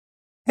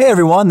Hey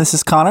everyone, this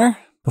is Connor.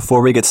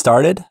 Before we get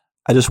started,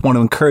 I just want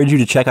to encourage you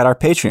to check out our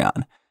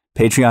Patreon,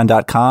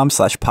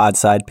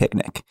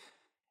 patreon.com/podsidepicnic.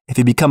 If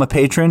you become a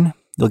patron,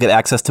 you'll get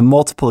access to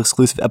multiple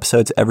exclusive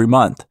episodes every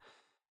month.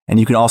 And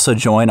you can also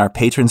join our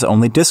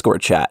patrons-only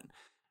Discord chat,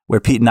 where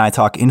Pete and I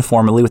talk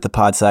informally with the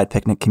Podside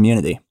Picnic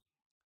community.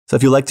 So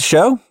if you like the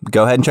show,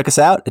 go ahead and check us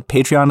out at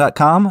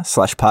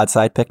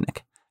patreon.com/podsidepicnic.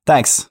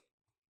 Thanks.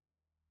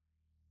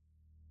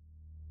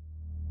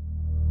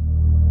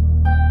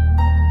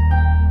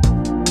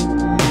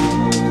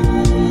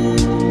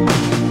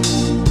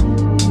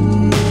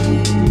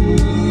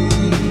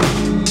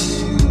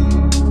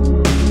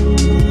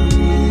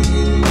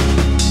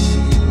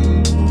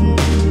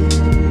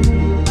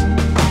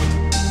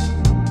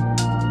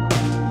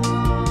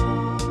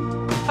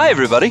 Hi,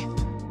 everybody.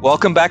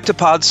 Welcome back to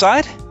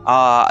Podside.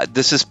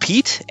 This is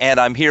Pete, and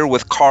I'm here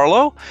with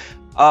Carlo.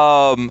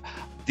 The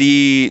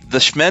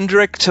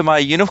Schmendrick to my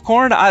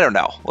unicorn? I don't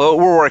know. Well,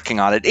 we're working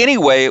on it.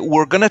 Anyway,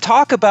 we're going to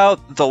talk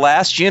about The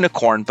Last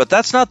Unicorn, but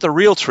that's not the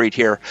real treat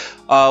here.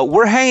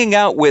 We're hanging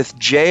out with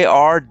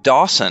J.R.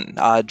 Dawson,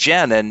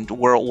 Jen, and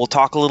we'll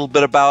talk a little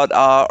bit about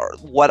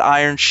what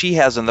iron she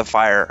has in the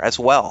fire as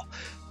well.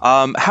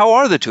 How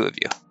are the two of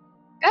you?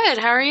 Good.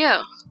 How are you?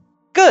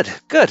 Good.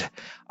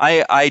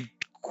 I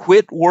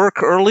quit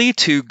work early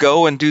to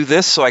go and do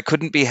this, so I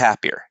couldn't be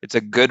happier. It's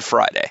a good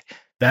Friday.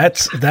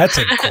 That's a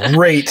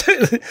great.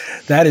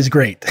 That is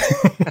great.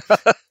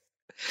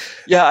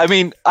 Yeah, I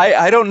mean,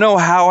 I don't know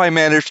how I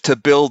managed to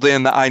build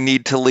in I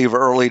need to leave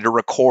early to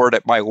record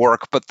at my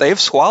work, but they've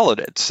swallowed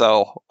it,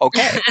 so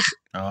okay.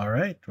 All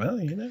right.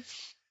 Well, you know.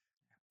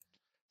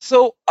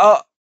 So,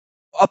 a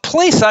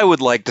place I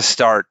would like to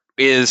start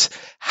is,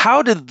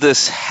 how did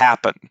this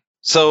happen?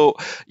 So,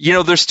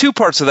 there's two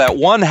parts of that.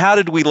 One, how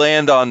did we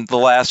land on The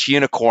Last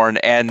Unicorn?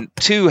 And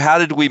two, how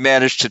did we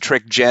manage to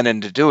trick Jen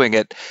into doing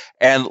it?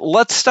 And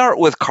let's start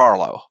with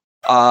Carlo.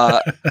 Why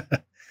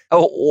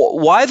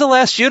The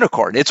Last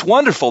Unicorn? It's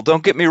wonderful.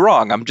 Don't get me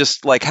wrong. I'm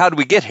just like, how did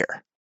we get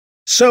here?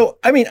 So,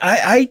 I mean,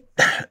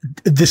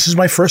 this is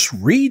my first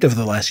read of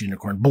The Last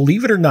Unicorn,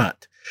 believe it or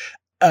not.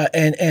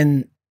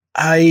 And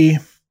I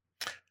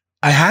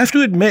have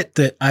to admit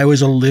that I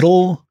was a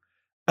little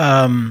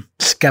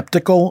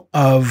skeptical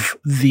of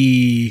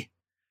the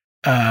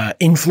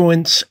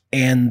influence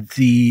and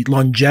the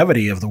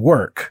longevity of the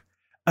work.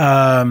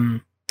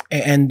 And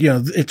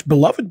it's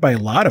beloved by a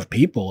lot of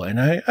people. And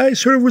I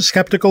sort of was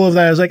skeptical of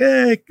that. I was like,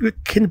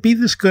 can it be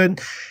this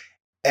good?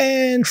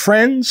 And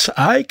friends,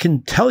 I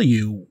can tell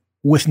you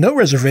with no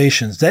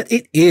reservations that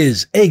it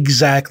is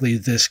exactly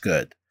this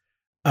good.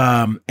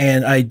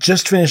 And I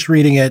just finished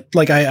reading it.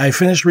 Like I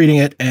finished reading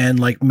it,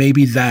 and like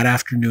maybe that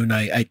afternoon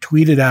I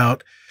tweeted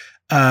out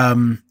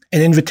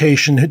an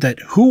invitation that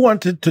who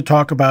wanted to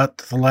talk about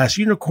The Last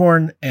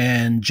Unicorn,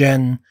 and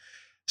Jen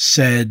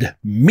said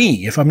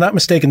me, if I'm not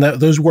mistaken.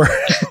 Those were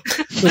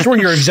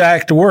your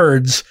exact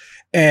words.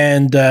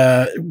 And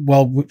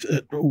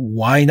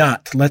why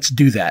not? Let's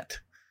do that.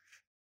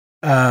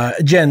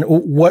 Jen,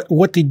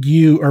 what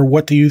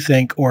do you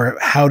think, or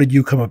how did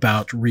you come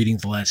about reading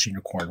The Last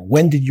Unicorn?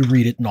 When did you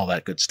read it, and all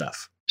that good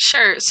stuff?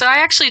 Sure. So I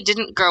actually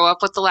didn't grow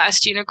up with The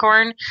Last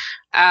Unicorn.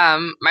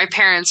 My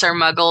parents are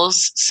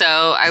Muggles,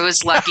 so I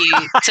was lucky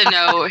to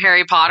know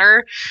Harry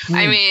Potter.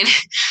 I mean,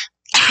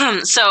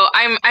 so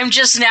I'm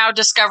just now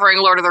discovering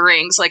Lord of the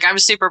Rings. Like, I'm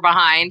super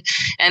behind,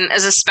 and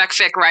as a spec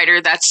fic writer,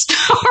 that's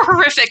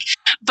horrific.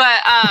 But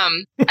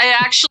I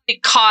actually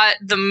caught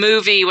the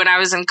movie when I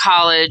was in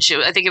college.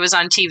 I think it was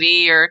on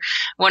TV, or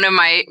one of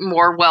my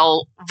more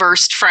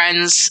well-versed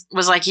friends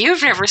was like,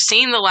 "You've never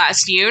seen The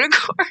Last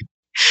Unicorn?"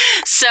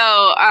 So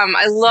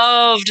I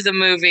loved the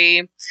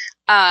movie.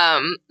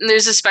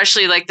 There's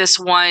especially like this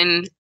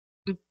one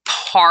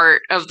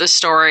part of the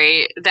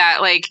story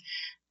that like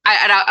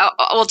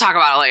we'll talk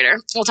about it later.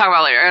 I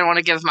don't want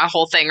to give my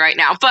whole thing right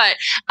now, but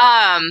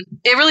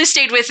it really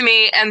stayed with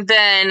me. And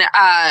then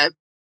I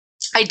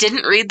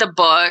didn't read the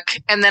book,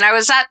 and then I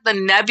was at the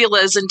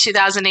Nebulas in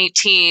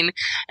 2018,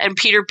 and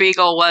Peter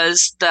Beagle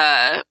was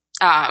the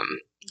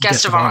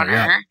guest of honor.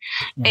 Yeah.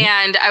 Mm-hmm.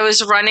 And I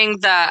was running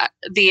the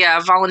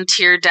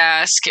volunteer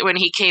desk when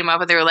he came up,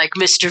 and they were like,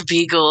 "Mr.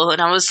 Beagle,"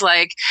 and I was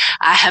like,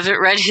 "I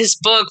haven't read his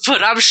book,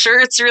 but I'm sure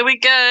it's really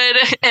good."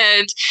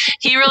 And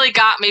he really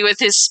got me with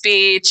his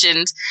speech.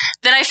 And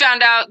then I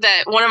found out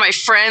that one of my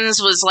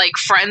friends was like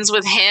friends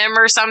with him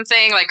or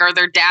something, like, or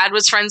their dad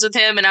was friends with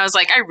him, and I was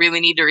like, I really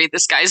need to read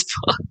this guy's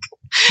book.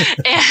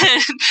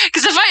 And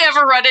because if I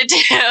ever run into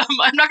him,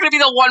 I'm not going to be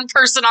the one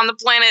person on the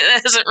planet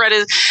that hasn't read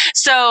it.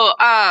 So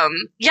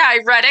yeah, I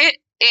read it,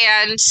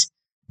 and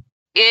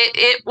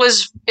it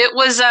was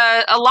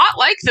a lot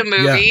like the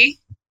movie,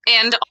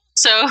 and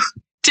also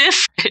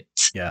different.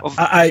 Yeah,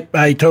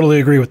 I totally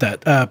agree with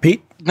that.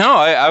 Pete? No,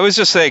 I was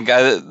just saying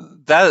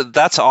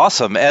that's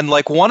awesome. And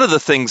like, one of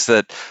the things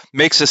that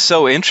makes this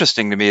so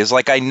interesting to me is,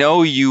 like, I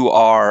know you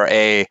are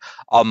a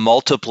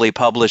multiply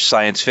published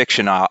science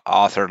fiction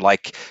author.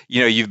 Like,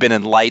 you've been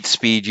in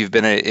Lightspeed, you've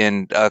been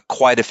in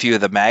quite a few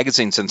of the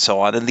magazines and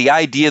so on. And the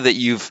idea that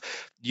you've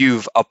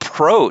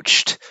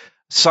approached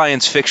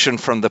science fiction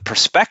from the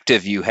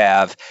perspective you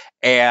have,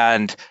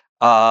 and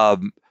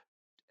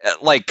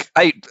like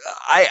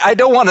I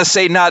don't want to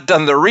say not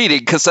done the reading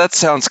because that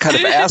sounds kind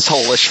of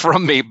asshole-ish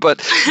from me,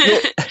 but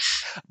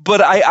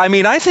I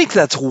mean I think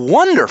that's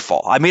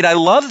wonderful. I mean I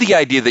love the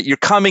idea that you're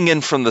coming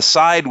in from the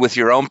side with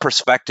your own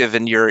perspective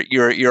and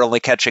you're only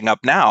catching up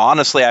now.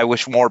 Honestly, I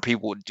wish more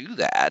people would do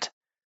that.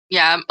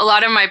 Yeah, a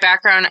lot of my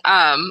background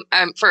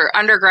for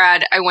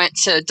undergrad, I went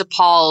to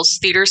DePaul's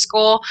theater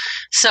school.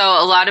 So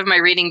a lot of my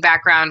reading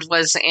background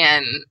was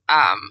in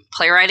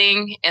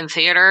playwriting and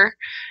theater.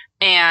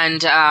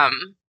 And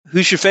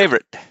who's your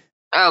favorite?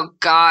 Oh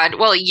God!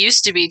 Well, it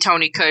used to be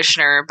Tony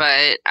Kushner,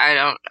 but I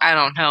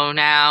don't know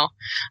now.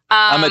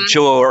 I'm a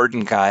Joe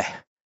Orton guy.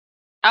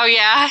 Oh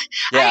yeah,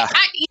 yeah.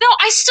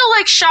 I still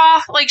like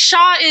Shaw. Like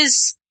Shaw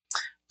is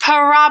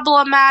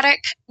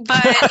problematic,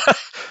 but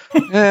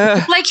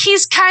like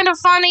he's kind of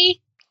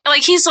funny.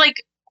 Like he's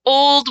like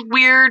old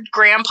weird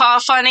grandpa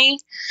funny,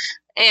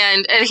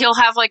 and he'll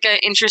have like an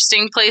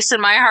interesting place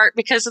in my heart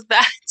because of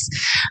that.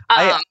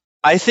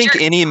 I think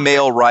any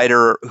male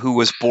writer who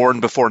was born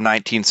before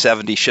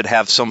 1970 should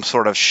have some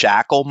sort of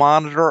shackle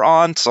monitor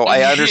on, so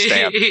I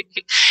understand.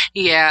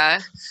 Yeah.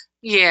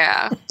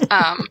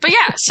 But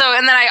yeah, so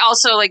and then I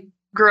also like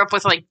grew up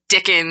with like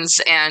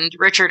Dickens and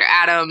Richard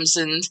Adams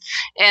and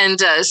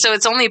so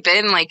it's only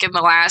been like in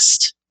the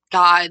last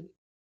 7-8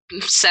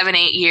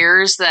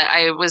 years that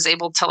I was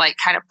able to like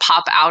kind of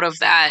pop out of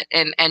that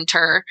and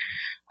enter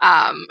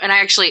and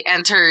I actually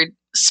entered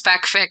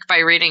spec fic by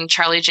reading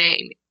Charlie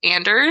J.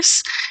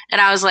 Anders,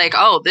 and I was like,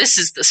 "Oh, this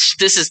is the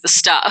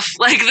stuff.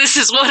 Like, this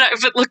is what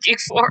I've been looking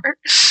for."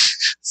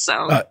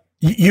 So,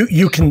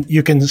 you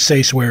can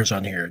say swears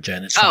on here,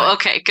 Jen. It's fine. Oh,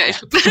 okay, good.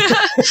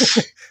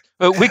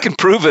 We can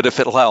prove it if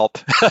it'll help.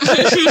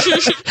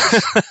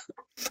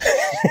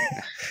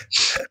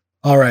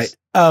 All right.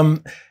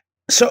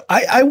 So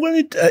I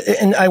wanted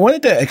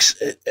to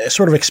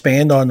sort of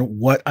expand on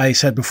what I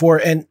said before,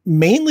 and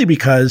mainly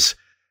because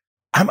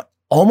I'm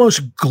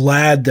almost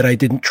glad that I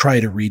didn't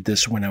try to read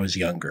this when I was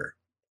younger.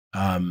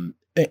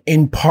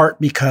 In part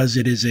because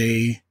it is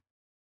a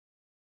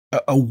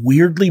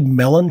weirdly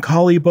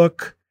melancholy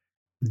book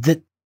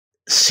that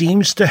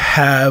seems to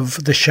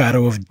have the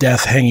shadow of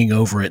death hanging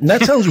over it. And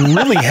that sounds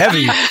really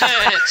heavy.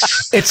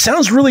 It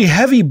sounds really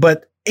heavy,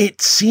 but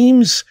it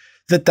seems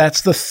that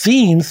that's the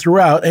theme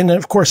throughout. And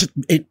of course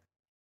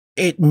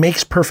it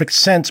makes perfect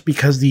sense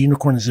because the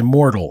unicorn is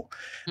immortal.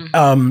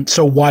 Mm-hmm.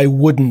 So why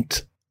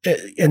wouldn't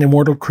an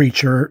immortal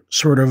creature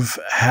sort of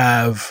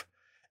have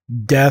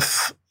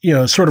death,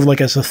 sort of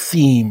like as a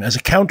theme, as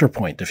a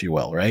counterpoint, if you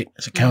will, right?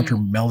 As a counter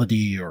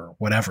melody or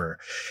whatever.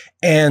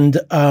 And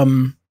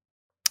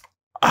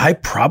I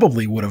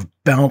probably would have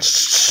bounced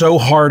so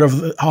hard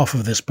off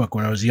of this book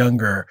when I was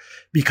younger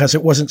because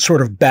it wasn't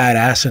sort of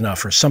badass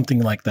enough or something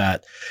like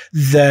that,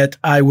 that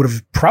I would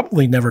have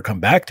probably never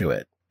come back to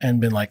it and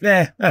been like,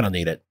 I don't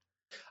need it.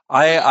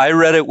 I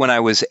read it when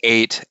I was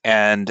 8,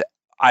 and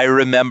I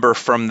remember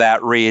from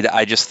that read,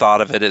 I just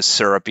thought of it as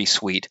syrupy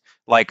sweet.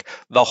 Like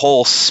the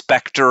whole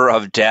specter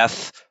of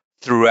death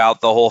throughout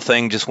the whole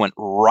thing just went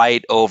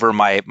right over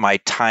my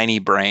tiny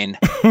brain.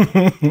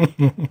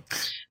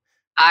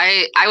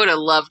 I would have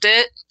loved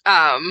it.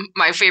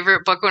 My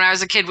favorite book when I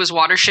was a kid was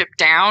Watership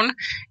Down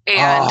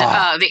and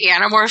the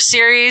Animorph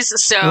series.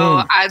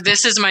 So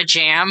this is my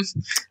jam.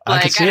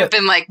 Like I've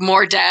been like,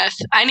 more death.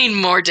 I need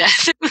more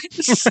death.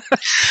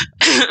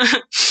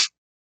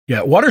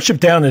 Yeah, Watership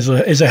Down is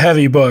a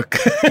heavy book.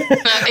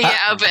 Yeah,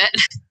 I bet.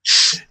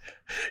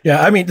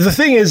 Yeah, I mean, the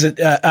thing is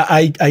that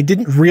I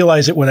didn't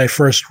realize it when I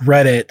first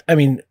read it. I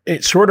mean, it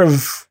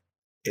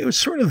was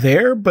sort of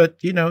there, but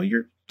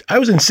I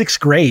was in 6th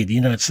grade.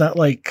 It's not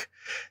like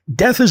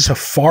death is a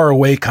far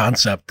away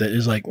concept that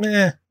is like,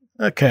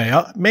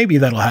 okay, maybe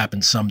that'll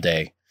happen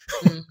someday.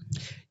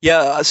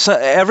 Yeah, so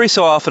every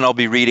so often I'll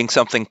be reading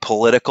something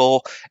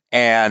political,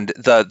 and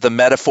the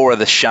metaphor of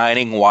the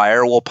shining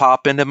wire will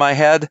pop into my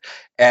head,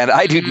 and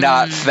I do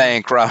not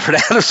thank Robert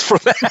Adams for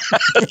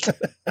that.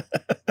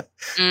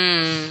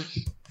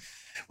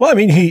 Well, I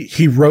mean,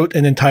 he wrote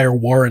an entire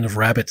warren of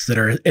rabbits that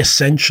are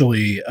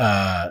essentially,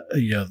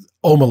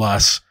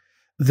 Omelas.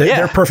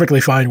 They're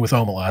perfectly fine with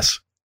Omelas.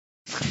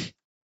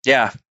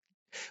 Yeah,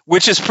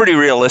 which is pretty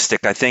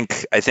realistic. I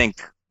think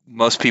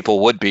most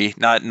people would be,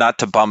 not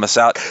to bum us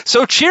out.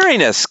 So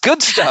cheeriness,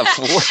 good stuff.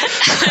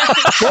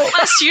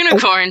 Less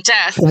unicorn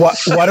death.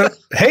 Why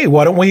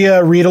don't we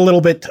read a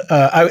little bit?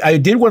 I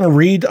did want to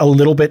read a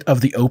little bit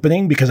of the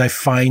opening because I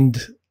find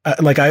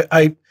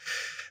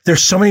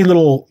there's so many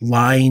little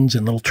lines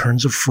and little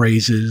turns of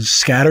phrases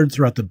scattered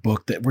throughout the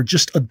book that were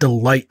just a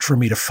delight for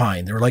me to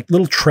find. They were like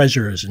little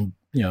treasures and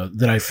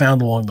that I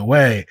found along the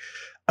way.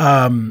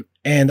 And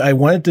I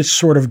wanted to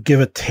sort of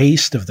give a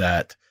taste of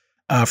that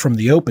from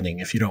the opening,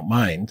 if you don't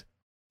mind.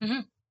 Mm-hmm.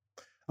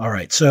 All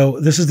right. So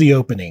this is the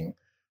opening.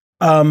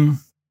 The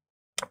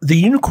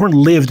unicorn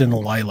lived in a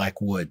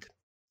lilac wood,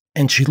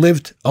 and she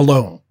lived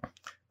alone.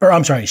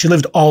 She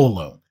lived all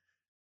alone.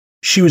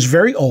 She was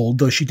very old,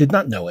 though she did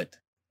not know it,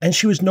 and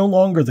she was no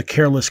longer the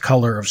careless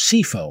color of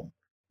sea foam,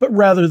 but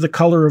rather the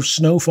color of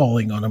snow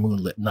falling on a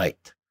moonlit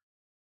night.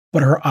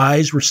 But her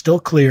eyes were still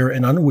clear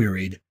and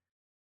unwearied,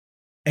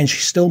 and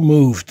she still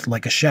moved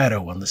like a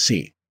shadow on the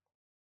sea.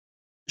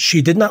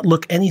 She did not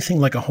look anything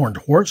like a horned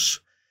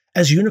horse,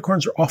 as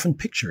unicorns are often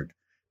pictured,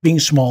 being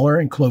smaller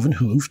and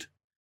cloven-hooved,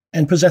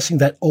 and possessing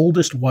that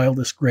oldest,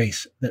 wildest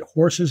grace that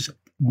horses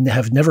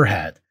have never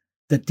had,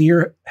 that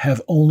deer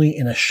have only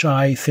in a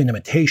shy, thin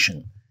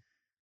imitation,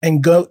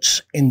 and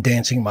goats in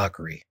dancing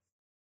mockery.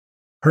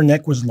 Her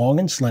neck was long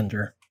and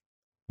slender,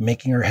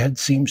 making her head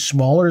seem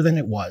smaller than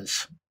it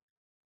was,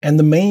 and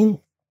the mane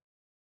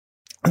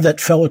that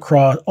fell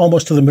across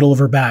almost to the middle of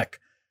her back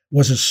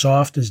was as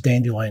soft as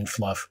dandelion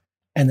fluff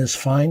and as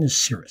fine as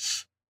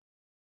cirrus.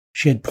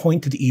 She had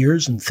pointed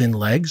ears and thin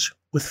legs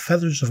with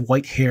feathers of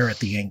white hair at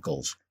the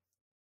ankles,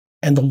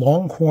 and the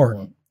long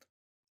horn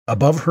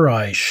above her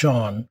eyes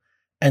shone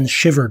and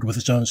shivered with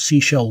its own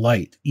seashell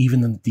light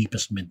even in the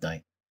deepest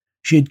midnight.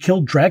 She had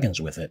killed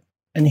dragons with it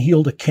and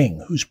healed a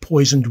king whose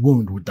poisoned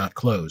wound would not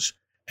close,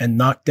 and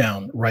knocked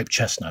down ripe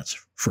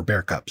chestnuts for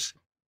bear cubs.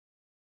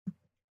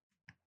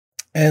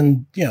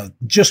 And,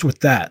 just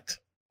with that,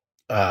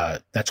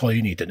 that's all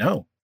you need to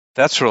know.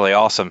 That's really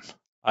awesome.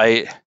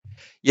 I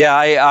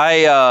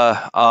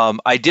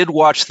did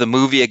watch the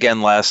movie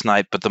again last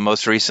night, but the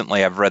most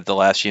recently I've read The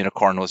Last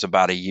Unicorn was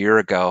about a year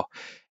ago,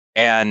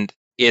 and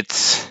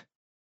it's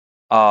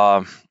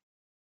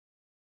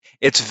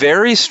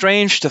very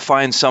strange to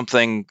find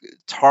something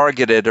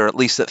targeted, or at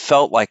least it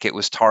felt like it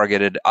was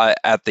targeted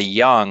at the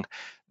young,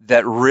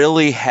 that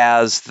really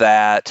has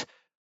that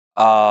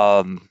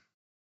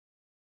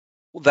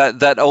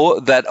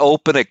that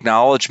open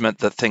acknowledgement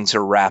that things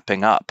are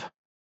wrapping up.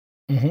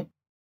 Mm-hmm.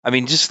 I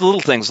mean, just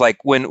little things like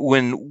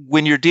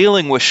when you're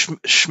dealing with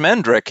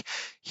Schmendrick,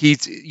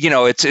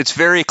 it's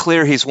very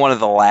clear he's one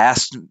of the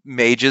last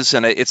mages,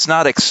 and it's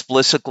not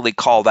explicitly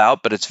called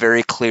out, but it's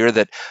very clear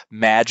that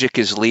magic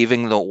is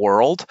leaving the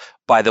world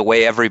by the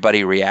way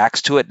everybody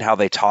reacts to it and how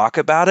they talk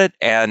about it,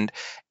 and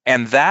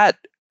that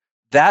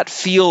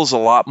feels a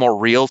lot more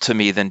real to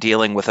me than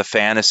dealing with a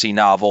fantasy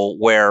novel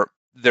where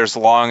there's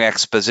long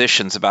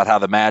expositions about how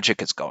the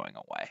magic is going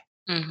away.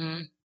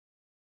 Mm-hmm.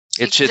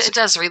 It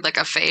does read like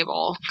a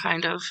fable,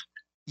 kind of.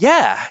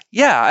 Yeah,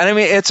 and I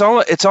mean, it's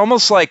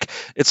almost like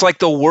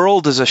the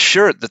world is a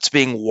shirt that's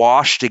being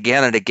washed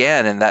again and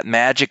again, and that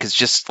magic is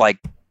just like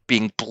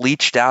being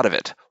bleached out of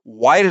it.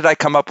 Why did I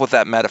come up with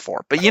that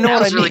metaphor? But you know what I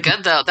mean. That was really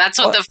good, though. That's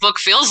what the book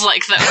feels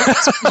like, though.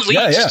 It's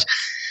bleached.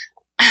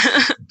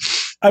 Yeah.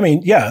 I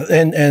mean, yeah,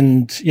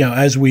 and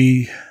as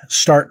we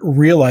start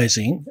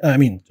realizing, I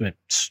mean,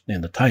 it's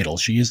in the title,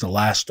 she is the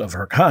last of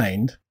her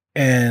kind,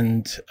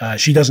 and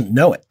she doesn't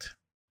know it.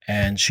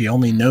 And she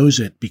only knows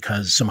it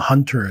because some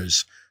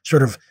hunters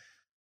sort of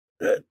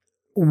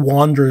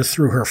wander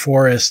through her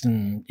forest,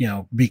 and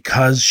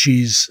because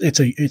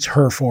it's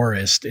her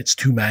forest, it's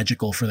too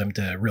magical for them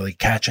to really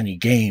catch any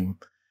game.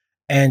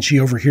 And she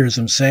overhears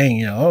them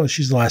saying, "Oh,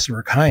 she's the last of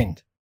her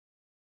kind,"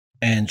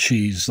 and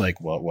she's like,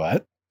 "Well,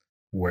 what?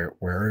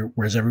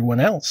 Where's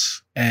everyone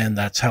else?" And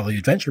that's how the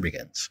adventure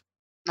begins.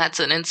 That's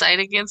an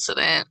inciting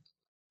incident.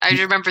 I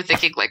remember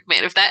thinking, like,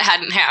 man, if that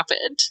hadn't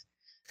happened.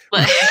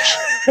 Like.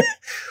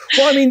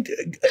 Well, I mean,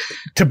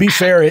 to be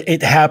fair,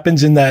 it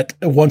happens in that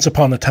once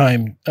upon a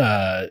time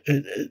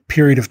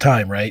period of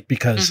time, right?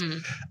 Because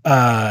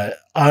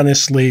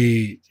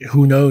honestly,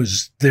 who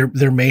knows?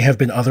 There may have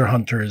been other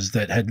hunters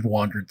that had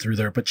wandered through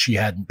there, but she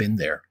hadn't been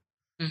there.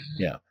 Mm-hmm.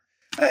 Yeah.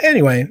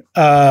 Anyway,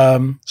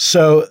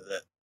 so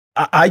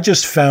I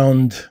just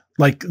found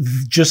like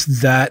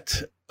just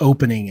that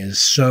opening is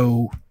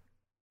so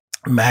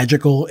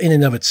magical in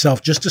and of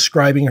itself. Just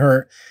describing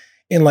her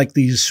in like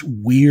these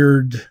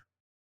weird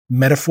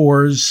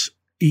metaphors,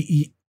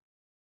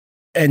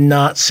 and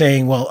not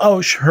saying, well,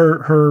 oh,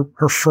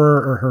 her fur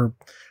or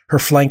her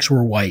flanks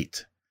were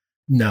white.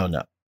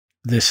 No.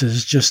 This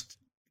is just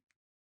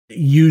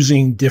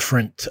using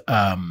different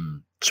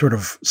sort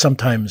of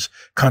sometimes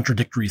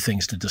contradictory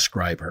things to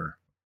describe her.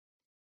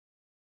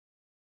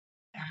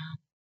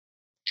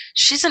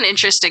 She's an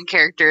interesting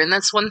character, and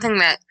that's one thing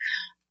that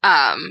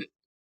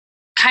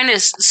kind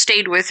of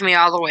stayed with me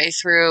all the way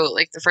through,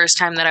 like the first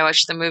time that I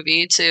watched the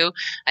movie too.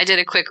 I did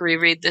a quick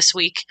reread this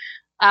week.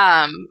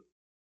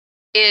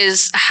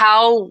 Is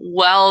how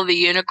well the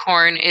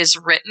unicorn is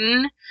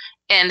written,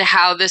 and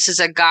how this is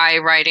a guy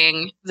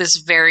writing this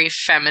very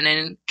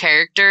feminine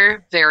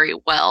character very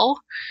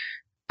well.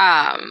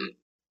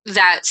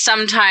 That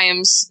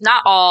sometimes,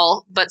 not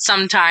all, but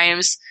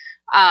sometimes,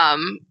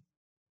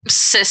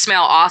 cis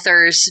male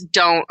authors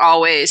don't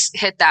always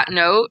hit that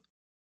note,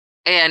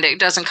 and it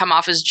doesn't come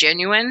off as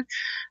genuine,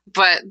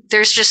 but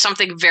there's just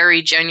something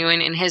very genuine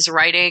in his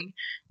writing,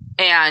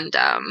 and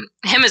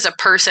him as a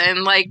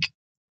person. Like,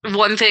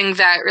 one thing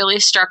that really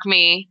struck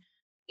me,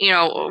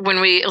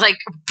 when we like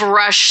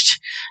brushed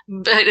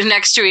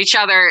next to each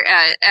other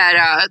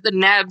at the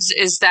Nebs,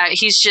 is that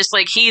he's just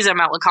like, he's a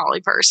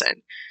melancholy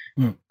person.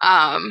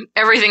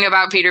 Everything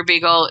about Peter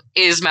Beagle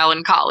is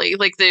melancholy.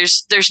 Like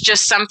there's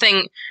just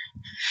something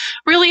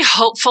really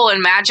hopeful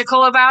and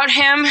magical about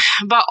him,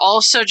 but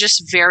also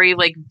just very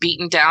like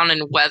beaten down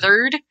and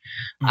weathered.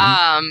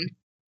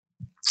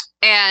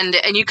 And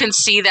you can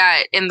see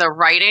that in the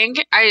writing.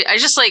 I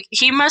just like,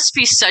 he must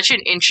be such an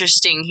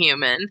interesting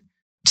human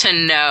to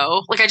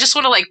know. Like, I just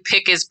want to like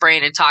pick his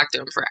brain and talk to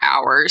him for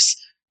hours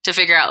to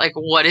figure out like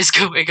what is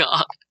going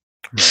on.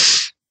 Right.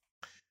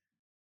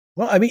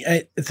 Well, I mean,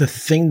 the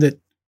thing that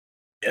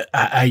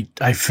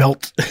I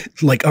felt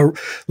like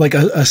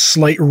a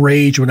slight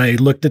rage when I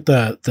looked at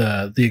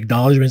the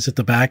acknowledgments at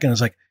the back, and I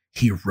was like,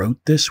 he wrote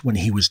this when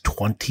he was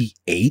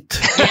 28.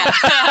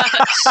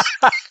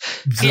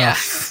 Yeah.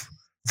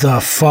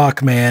 The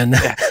fuck, man.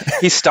 Yeah.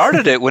 He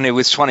started it when he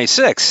was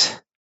 26.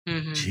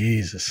 Mm-hmm.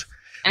 Jesus.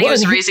 And he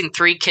was raising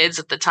 3 kids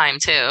at the time,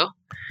 too.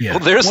 Yeah. Well,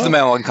 there's the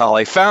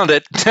melancholy. Found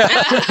it.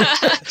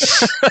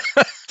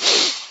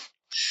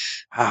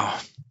 Wow.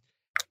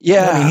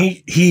 Yeah. Well, I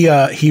mean,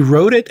 he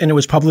wrote it, and it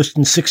was published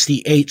in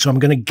 1968, so I'm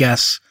going to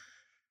guess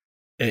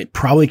it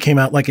probably came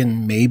out like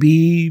in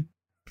maybe,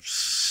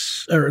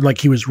 or like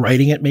he was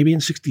writing it maybe in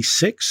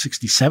 1966,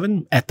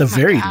 1967 at the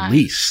very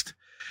least.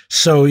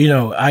 So, you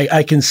know,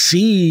 I can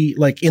see,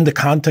 like, in the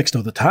context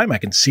of the time, I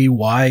can see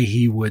why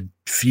he would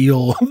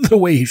feel the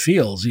way he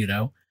feels, you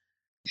know?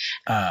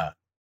 Yeah,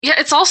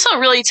 it's also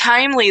really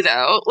timely,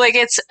 though. Like,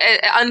 it's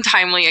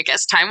untimely, I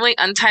guess. Timely,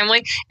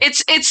 untimely.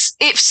 It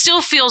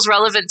still feels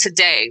relevant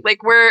today.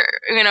 Like, when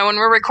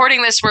we're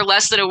recording this, we're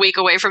less than a week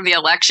away from the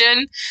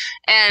election.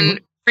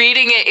 And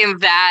reading it in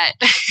that,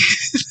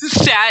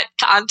 that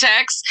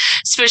context,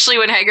 especially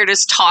when Haggard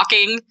is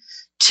talking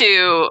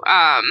to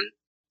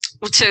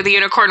the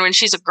unicorn when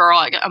she's a girl,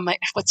 like,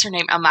 what's her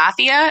name?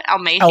 Almathea?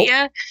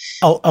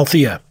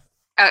 Althea.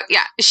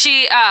 Yeah,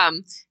 she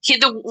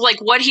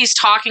what he's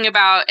talking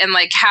about, and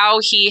like how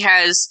he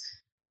has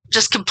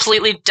just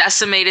completely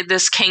decimated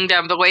this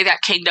kingdom. The way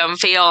that kingdom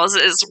feels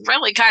is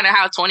really kind of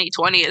how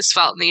 2020 has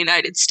felt in the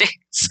United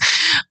States.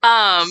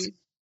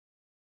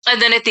 And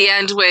then at the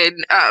end, when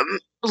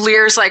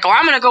Lear's like, "Oh,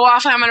 I'm going to go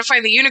off and I'm going to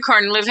find the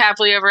unicorn and live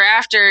happily ever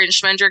after," and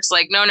Schmendrick's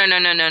like, "No.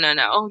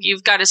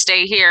 You've got to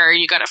stay here.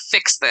 You got to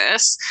fix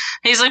this."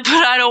 And he's like,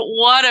 "But I don't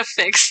want to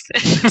fix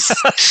this."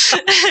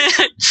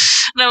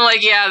 And I'm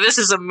like, yeah, this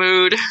is a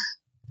mood.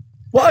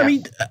 Well, I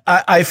mean,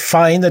 I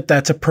find that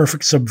that's a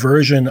perfect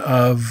subversion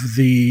of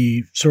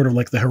the sort of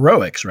like the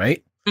heroics,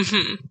 right?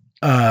 Mm-hmm.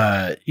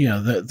 You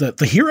know,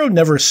 the hero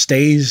never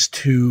stays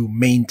to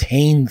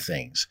maintain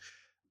things.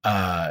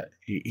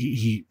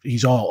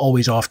 He's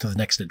always off to the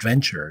next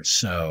adventure.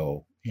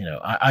 So, you know,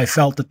 I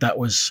felt that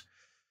was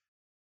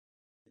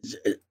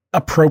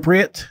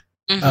appropriate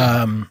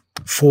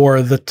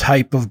for the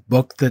type of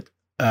book that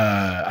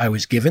I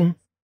was given.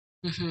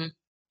 Mm-hmm.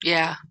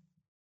 Yeah.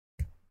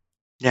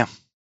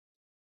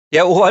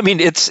 Well, I mean,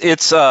 it's.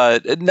 I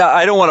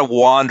don't want to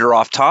wander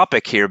off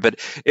topic here, but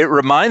it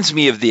reminds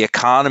me of the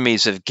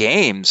economies of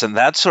games and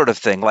that sort of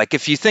thing. Like,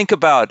 if you think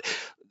about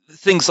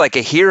things like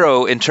a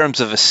hero in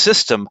terms of a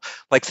system,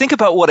 like think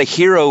about what a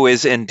hero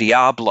is in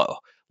Diablo.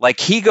 Like,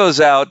 he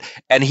goes out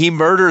and he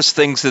murders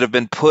things that have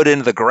been put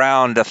into the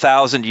ground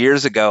 1,000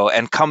 years ago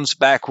and comes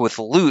back with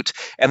loot.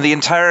 And the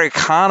entire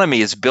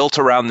economy is built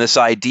around this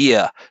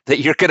idea that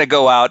you're going to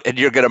go out and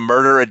you're going to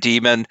murder a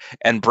demon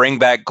and bring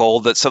back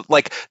gold. That's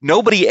like,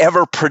 nobody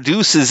ever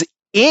produces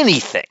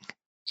anything.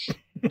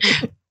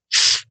 I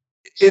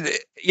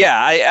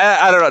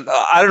don't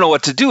know. I don't know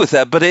what to do with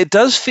that, but it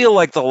does feel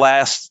like the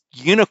last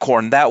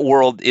unicorn. That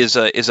world is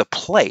a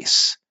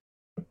place.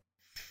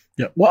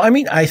 Yeah. Well, I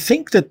mean, I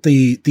think that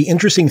the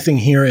interesting thing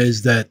here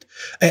is that,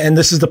 and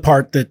this is the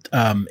part that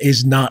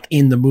is not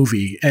in the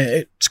movie.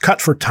 It's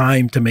cut for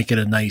time to make it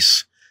a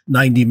nice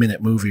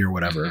 90-minute movie or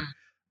whatever.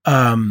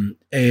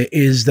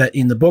 Is that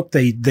in the book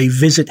they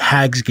visit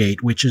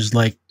Hagsgate, which is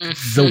like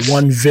the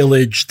one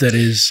village that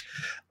is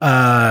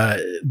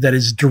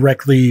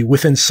directly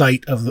within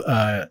sight of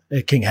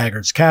King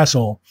Haggard's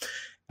castle,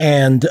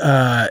 and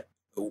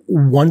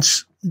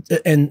once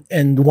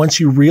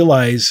you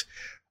realize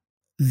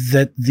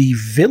that the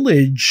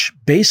village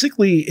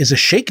basically is a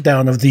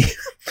shakedown of the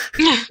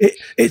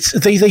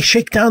they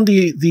shake down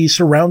the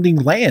surrounding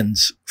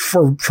lands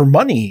for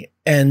money,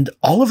 and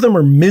all of them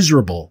are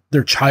miserable.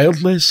 They're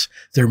childless,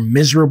 they're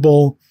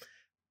miserable.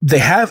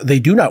 They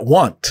do not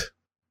want,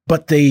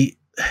 but they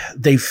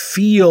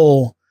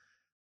feel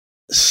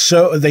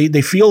so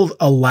they feel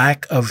a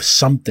lack of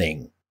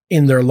something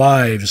in their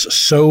lives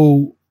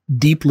so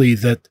deeply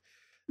that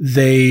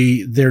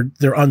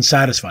they're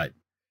unsatisfied.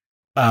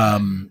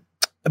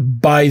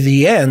 By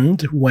the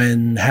end,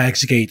 when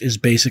Hagsgate is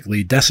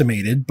basically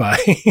decimated by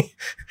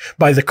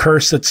the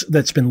curse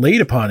that's been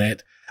laid upon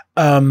it,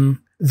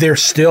 they're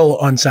still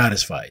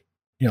unsatisfied.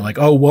 You know, like,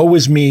 oh, woe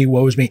is me.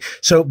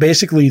 So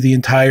basically, the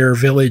entire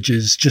village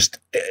is just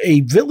a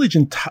village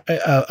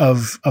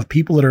of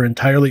people that are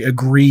entirely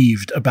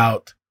aggrieved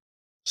about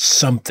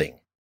something.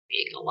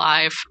 Being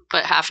alive,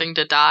 but having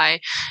to die.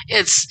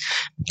 It's,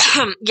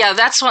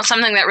 that's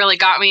something that really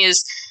got me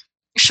is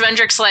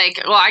Schmendrick's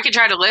like, well, I could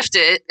try to lift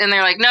it. And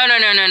they're like, no,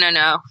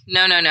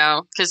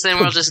 because then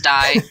we'll just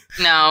die.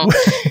 No.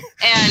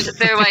 And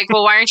they're like,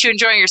 well, why aren't you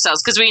enjoying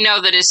yourselves? Because we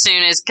know that as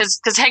soon as, because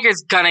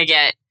Haggard's gonna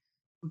get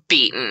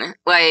beaten.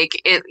 Like,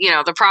 it,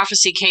 the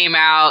prophecy came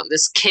out,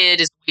 this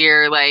kid is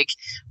weird. Like,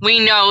 we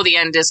know the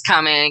end is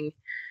coming.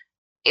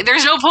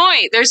 There's no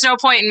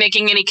point in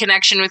making any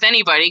connection with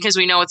anybody because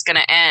we know it's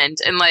gonna end.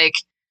 And, like,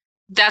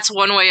 that's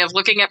one way of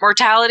looking at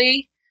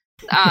mortality.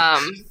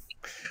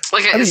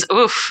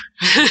 Oof.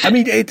 I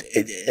mean,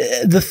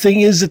 the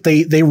thing is that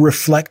they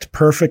reflect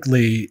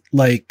perfectly,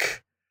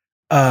 like,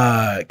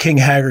 King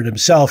Haggard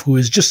himself, who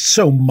is just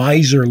so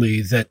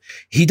miserly that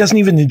he doesn't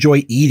even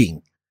enjoy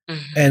eating.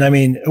 Mm-hmm. And I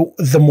mean,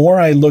 the more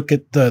I look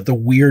at the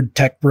weird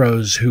tech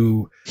bros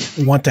who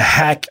want to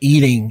hack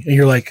eating, and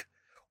you're like,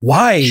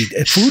 why?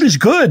 Food is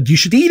good. You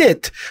should eat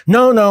it.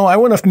 No, I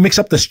want to mix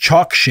up this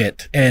chalk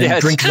shit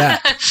and drink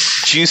that.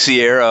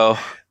 Juicy Arrow.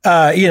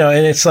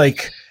 And it's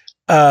like,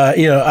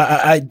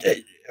 I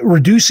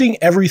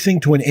reducing everything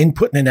to an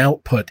input and an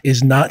output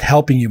is not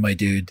helping you, my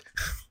dude.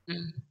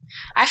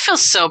 I feel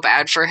so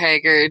bad for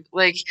Haggard.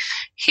 Like,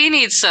 he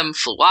needs some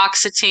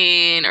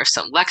fluoxetine or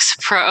some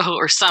Lexapro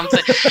or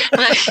something.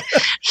 Like,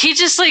 he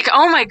just, like,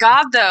 oh my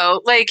God,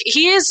 though. Like,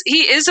 he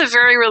is a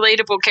very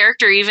relatable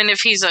character, even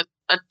if he's a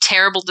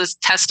terrible,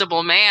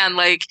 detestable man.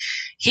 Like,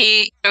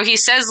 he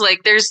says,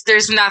 like,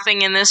 there's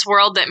nothing in this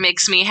world that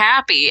makes me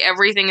happy.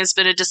 Everything has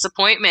been a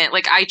disappointment.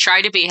 Like, I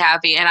try to be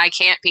happy and I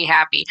can't be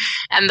happy.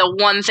 And the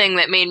one thing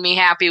that made me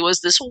happy was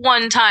this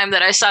one time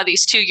that I saw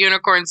these 2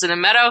 unicorns in a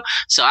meadow.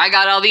 So I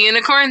got all the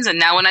unicorns, and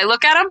now when I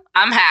look at them,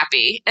 I'm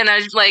happy. And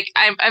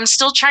I'm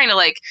still trying to,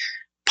 like,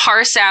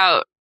 parse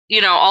out,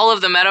 all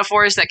of the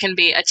metaphors that can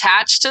be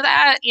attached to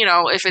that.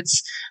 If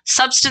it's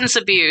substance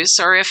abuse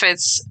or if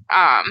it's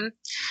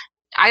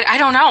I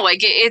don't know.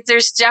 Like,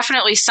 there's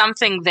definitely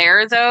something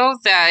there, though,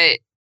 that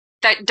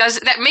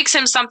makes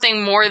him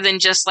something more than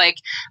just, like,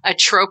 a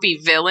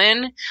tropey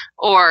villain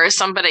or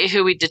somebody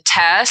who we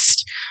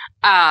detest.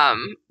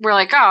 We're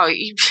like, oh,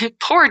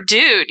 poor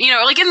dude.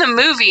 Like, in the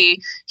movie,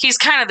 he's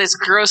kind of this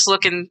gross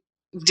looking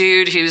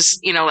dude who's,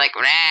 like,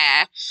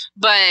 nah.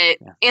 But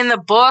in the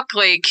book,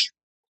 like,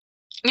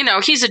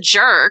 he's a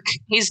jerk.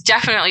 He's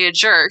definitely a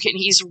jerk, and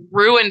he's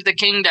ruined the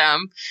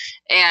kingdom,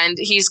 and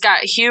he's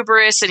got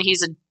hubris, and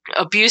he's an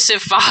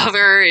abusive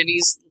father, and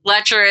he's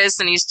lecherous,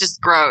 and he's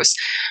just gross.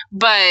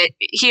 But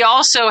he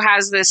also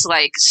has this,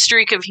 like,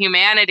 streak of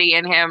humanity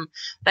in him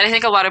that I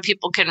think a lot of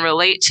people can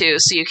relate to,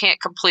 so you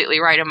can't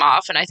completely write him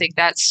off, and I think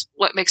that's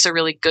what makes a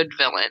really good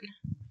villain.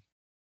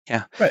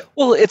 Yeah. Right.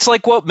 Well, it's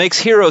like what makes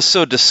heroes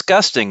so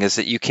disgusting is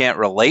that you can't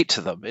relate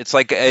to them. It's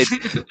like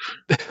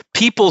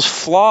people's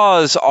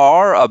flaws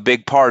are a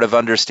big part of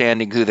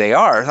understanding who they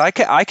are. I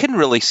can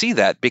really see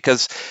that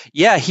because,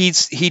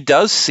 he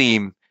does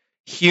seem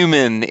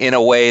human in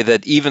a way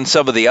that even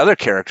some of the other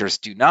characters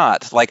do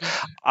not. Like,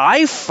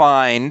 I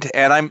find,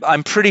 and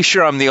I'm pretty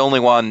sure I'm the only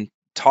one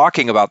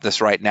talking about this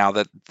right now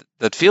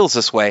that feels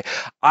this way.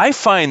 I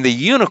find the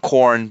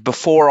unicorn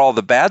before all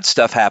the bad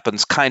stuff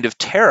happens kind of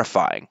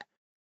terrifying.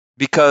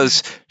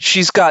 Because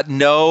she's got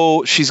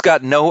no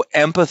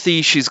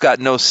empathy, she's got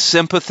no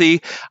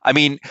sympathy. I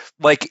mean,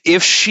 like,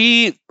 if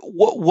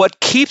what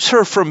keeps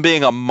her from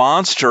being a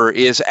monster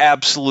is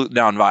absolute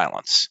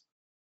nonviolence.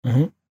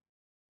 Mm-hmm.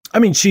 I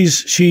mean,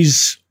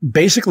 she's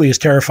basically as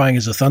terrifying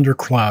as a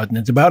thundercloud, and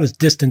it's about as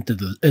distant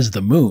as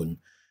the moon.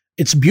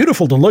 It's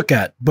beautiful to look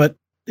at, but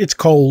it's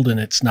cold, and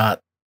it's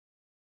not,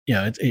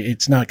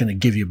 it's not going to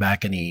give you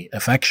back any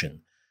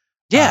affection.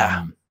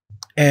 Yeah,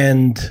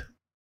 and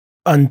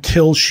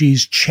until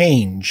she's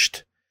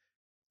changed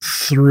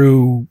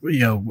through,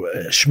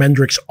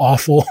 Schmendrick's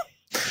awful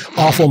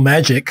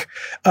magic,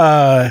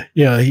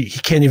 he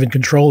can't even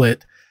control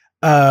it.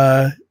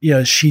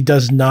 She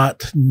does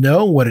not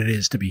know what it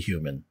is to be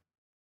human.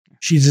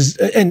 She's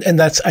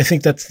and I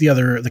think that's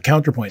the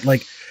counterpoint.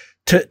 Like,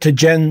 to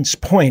Jen's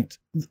point,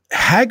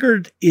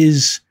 Haggard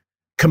is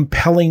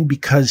compelling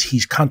because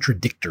he's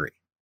contradictory.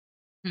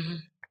 Mm-hmm.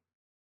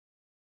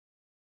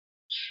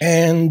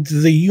 And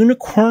the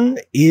unicorn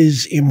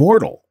is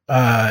immortal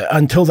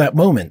until that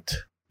moment.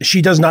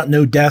 She does not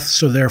know death,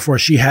 so therefore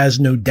she has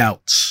no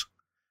doubts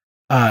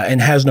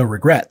and has no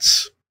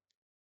regrets.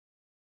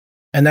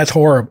 And that's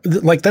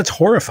that's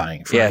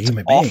horrifying for a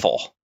human being.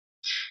 Awful.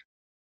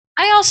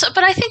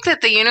 But I think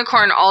that the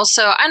unicorn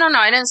also, I don't know,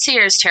 I didn't see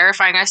her as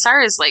terrifying. I saw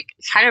her as, like,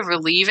 kind of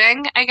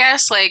relieving, I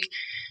guess, like,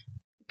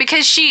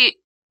 because she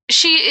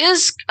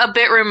is a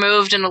bit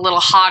removed and a little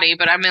haughty,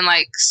 but I mean,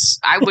 like,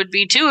 I would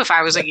be too if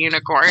I was a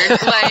unicorn.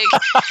 Like,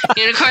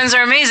 unicorns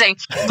are amazing.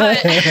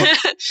 But,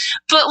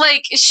 but,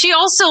 like, she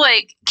also,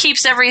 like,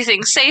 keeps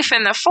everything safe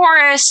in the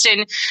forest.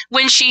 And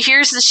when she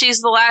hears that she's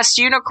the last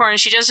unicorn,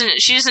 she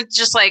isn't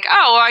just like,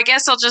 oh, well, I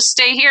guess I'll just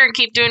stay here and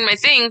keep doing my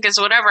thing because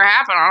whatever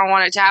happened, I don't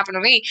want it to happen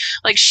to me.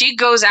 Like, she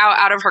goes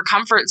out of her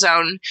comfort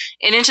zone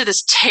and into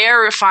this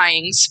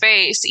terrifying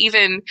space,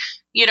 even,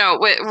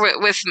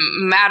 with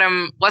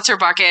Madam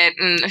What's-Her-Bucket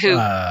and who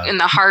in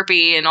the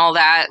Harpy and all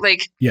that.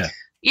 Like,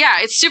 Yeah,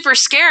 it's super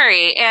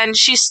scary, and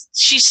she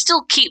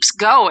still keeps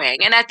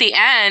going. And at the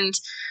end,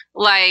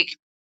 like,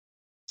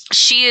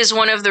 she is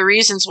one of the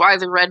reasons why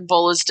the Red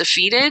Bull is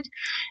defeated.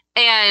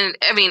 And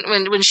I mean,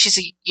 when she's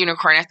a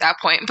unicorn at that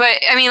point, but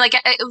I mean, like,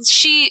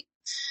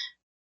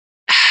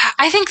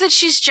 I think that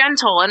she's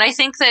gentle, and I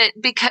think that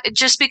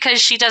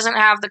because she doesn't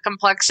have the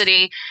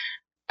complexity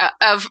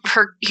of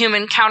her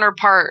human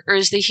counterpart, or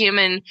as the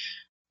human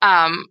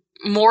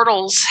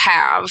mortals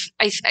have,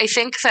 I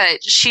think that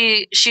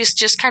she's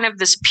just kind of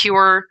this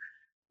pure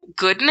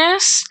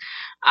goodness.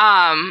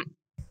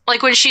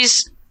 Like, when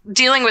she's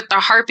dealing with the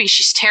harpy,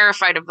 she's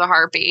terrified of the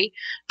harpy,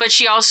 but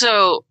she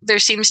also, there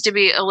seems to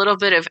be a little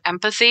bit of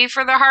empathy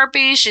for the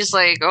harpy. She's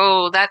like,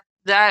 oh, that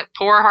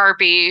poor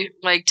harpy,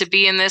 like, to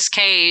be in this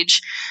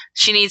cage,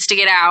 she needs to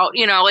get out,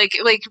 you know, like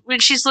when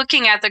she's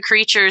looking at the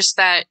creatures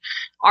that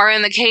are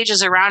in the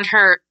cages around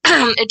her,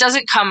 it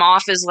doesn't come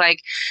off as like,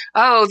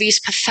 oh, these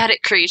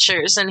pathetic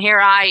creatures, and here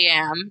I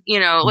am, you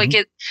know, like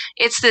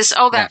it's this,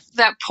 oh,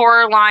 that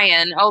poor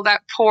lion, oh,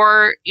 that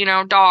poor, you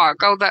know, dog,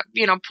 oh, that,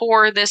 you know,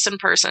 poor this in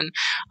person.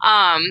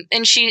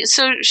 And she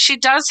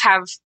does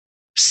have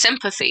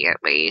sympathy, at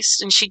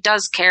least, and she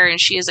does care, and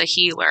she is a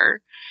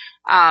healer.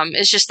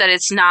 It's just that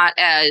it's not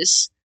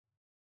as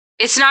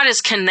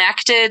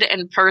connected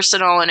and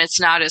personal, and it's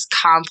not as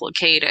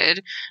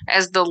complicated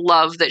as the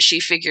love that she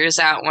figures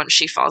out once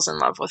she falls in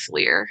love with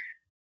Lear.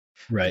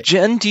 Right.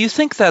 Jen, do you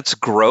think that's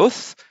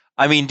growth?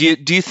 I mean, do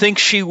you think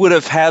she would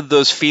have had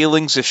those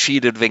feelings if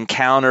she'd have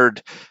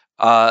encountered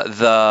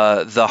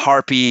the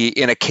harpy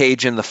in a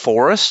cage in the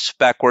forest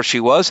back where she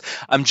was?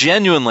 I'm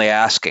genuinely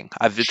asking.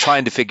 I've been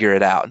trying to figure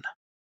it out.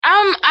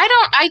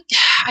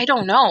 I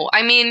don't know.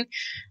 I mean,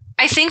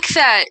 I think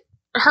that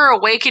her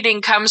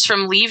awakening comes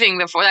from leaving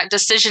that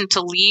decision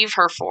to leave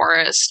her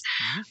forest.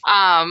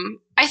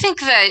 I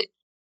think that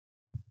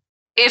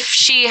if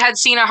she had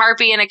seen a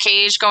harpy in a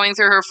cage going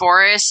through her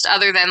forest,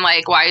 other than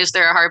like, why is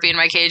there a harpy in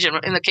my cage,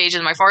 in the cage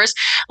in my forest?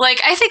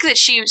 Like, I think that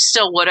she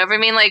still would have. I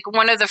mean, like,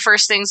 one of the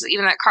first things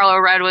even that Carlo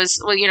read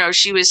was, well, you know,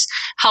 she was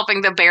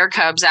helping the bear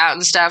cubs out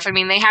and stuff. I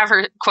mean, they have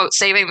her, quote,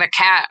 saving the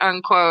cat,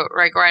 unquote,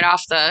 right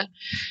off the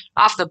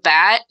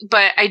bat.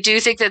 But I do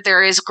think that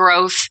there is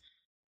growth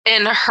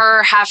in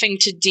her having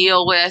to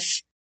deal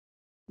with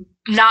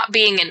not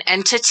being an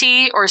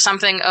entity or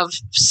something of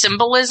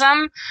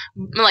symbolism,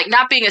 like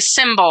not being a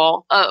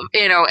symbol of,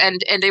 you know,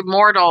 and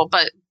immortal,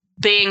 but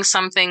being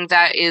something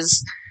that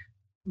is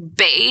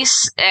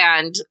base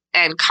and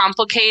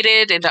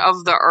complicated and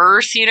of the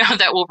earth, you know,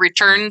 that will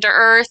return to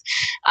earth.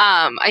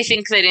 I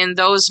think that in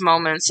those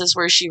moments is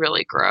where she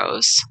really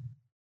grows.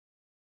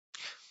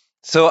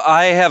 So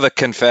I have a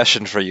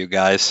confession for you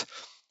guys.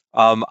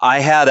 I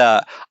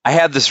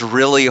had this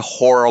really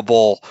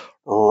horrible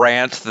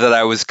rant that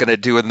I was going to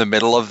do in the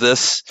middle of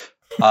this,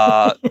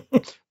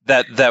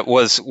 that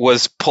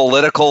was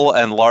political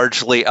and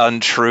largely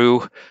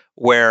untrue,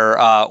 where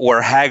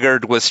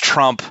Haggard was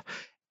Trump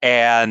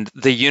and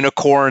the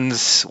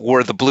unicorns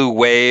were the blue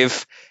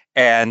wave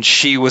and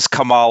she was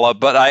Kamala,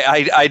 but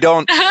I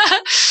don't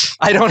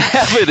I don't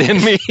have it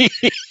in me.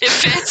 It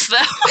fits though.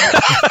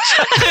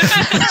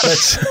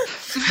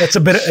 It's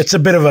a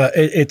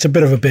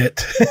bit of a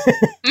bit.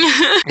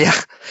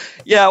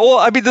 Yeah. Well,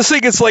 I mean, the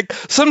thing is, like,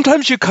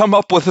 sometimes you come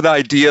up with an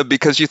idea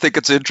because you think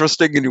it's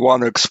interesting and you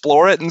want to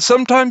explore it, and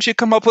sometimes you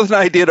come up with an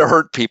idea to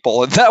hurt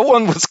people, and that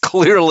one was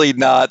clearly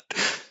not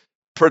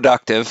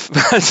productive.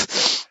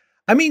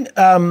 I mean,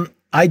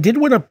 I did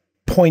want to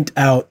point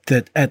out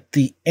that at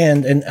the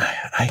end, and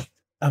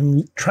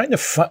I'm trying to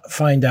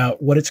find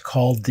out what it's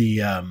called,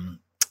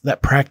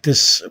 that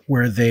practice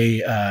where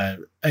they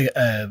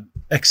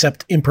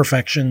accept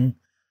imperfection.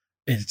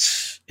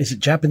 Is it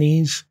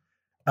Japanese?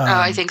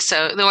 I think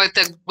so.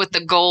 With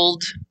the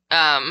gold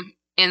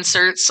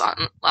inserts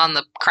on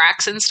the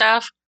cracks and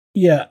stuff.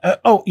 Yeah.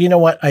 You know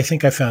what? I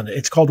think I found it.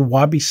 It's called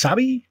wabi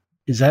sabi.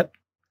 Is that?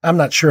 I'm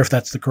not sure if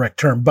that's the correct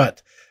term,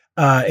 but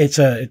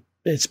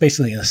it's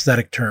basically an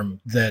aesthetic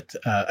term that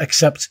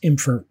accepts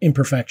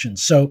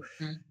imperfections. So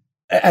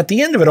at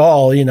the end of it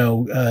all, you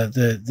know,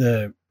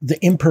 the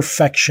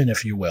imperfection,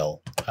 if you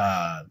will,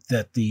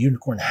 that the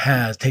unicorn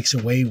takes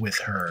away with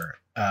her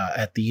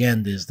at the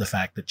end is the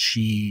fact that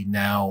she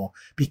now,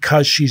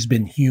 because she's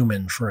been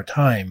human for a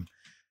time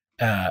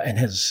and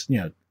has, you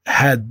know,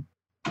 had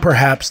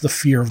perhaps the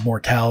fear of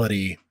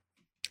mortality,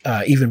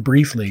 even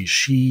briefly,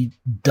 she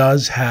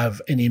does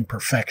have an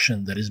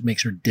imperfection that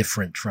makes her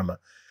different from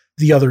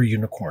the other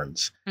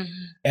unicorns.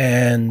 Mm-hmm.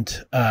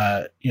 And,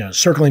 you know,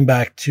 circling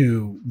back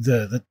to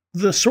the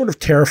sort of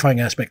terrifying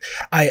aspect,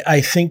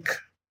 I think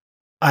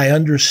I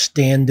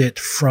understand it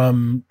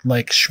from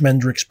like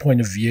Schmendrick's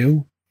point of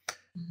view,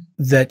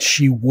 that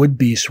she would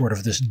be sort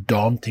of this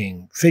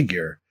daunting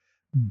figure,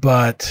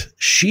 but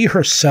she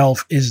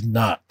herself is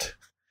not.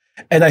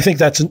 And I think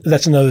that's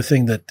another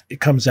thing that it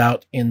comes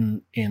out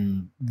in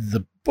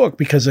the book,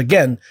 because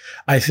again,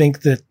 I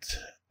think that,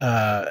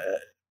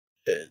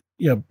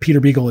 you know, Peter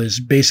Beagle is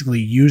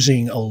basically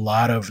using a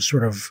lot of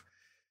sort of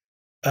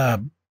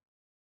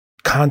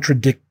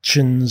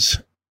contradictions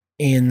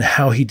in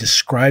how he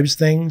describes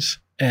things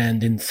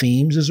and in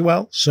themes as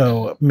well.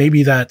 So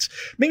maybe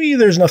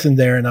there's nothing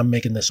there and I'm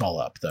making this all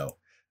up though.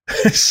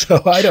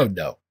 So I don't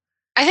know.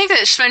 I think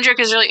that Schmendrick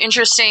is really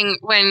interesting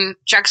when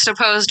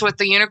juxtaposed with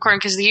the unicorn,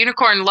 because the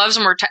unicorn loves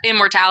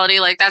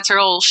immortality, like that's her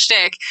whole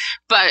shtick.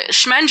 But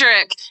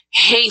Schmendrick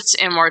hates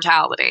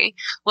immortality.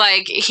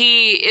 Like,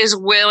 he is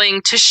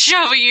willing to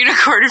shove a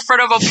unicorn in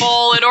front of a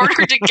bowl in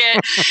order to get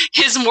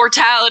his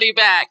mortality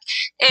back.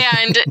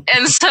 And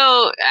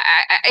so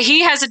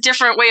he has a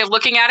different way of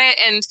looking at it.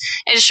 And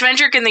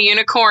Schmendrick and the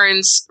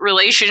unicorn's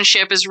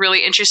relationship is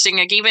really interesting.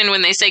 Like, even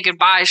when they say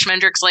goodbye,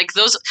 Schmendrick's like,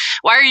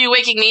 why are you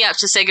waking me up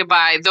to say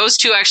goodbye? Those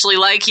two actually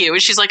like you.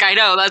 And she's like, I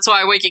know, that's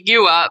why I'm waking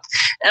you up.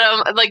 And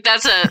I'm like,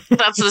 that's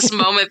this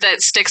moment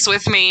that sticks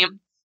with me.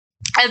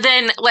 And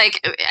then, like,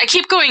 I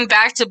keep going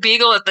back to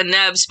Beagle at the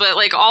Nebs, but,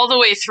 like, all the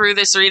way through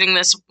reading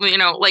this, you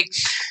know, like,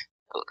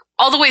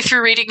 all the way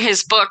through reading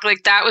his book,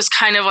 like, that was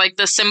kind of, like,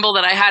 the symbol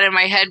that I had in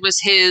my head was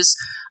his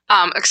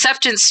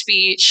acceptance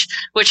speech,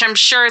 which I'm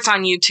sure it's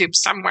on YouTube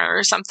somewhere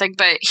or something,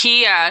 but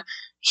he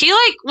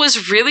like,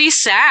 was really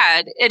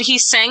sad, and he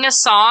sang a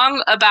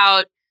song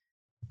about,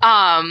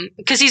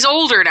 because he's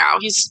older now,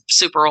 he's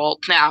super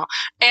old now,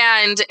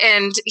 and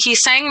he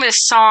sang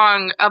this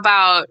song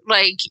about,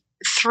 like,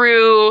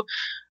 through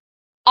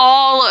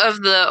all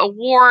of the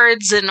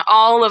awards and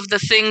all of the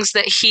things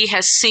that he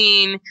has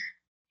seen,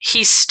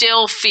 he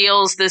still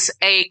feels this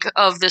ache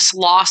of this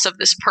loss of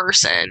this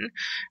person.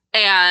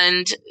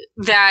 And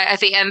that at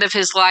the end of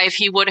his life,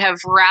 he would have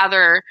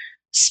rather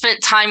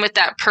spent time with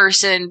that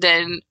person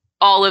than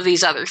all of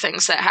these other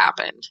things that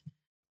happened.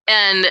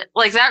 And,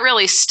 like, that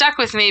really stuck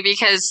with me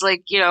because,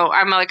 like, you know,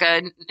 I'm like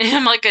a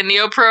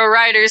neo-pro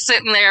writer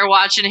sitting there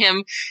watching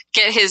him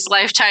get his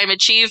lifetime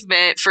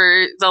achievement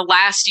for The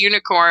Last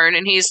Unicorn,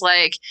 and he's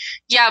like,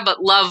 yeah,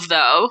 but love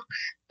though.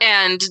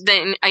 And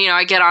then, you know,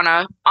 I get on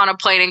a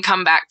plane and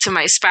come back to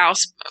my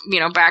spouse, you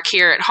know, back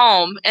here at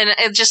home, and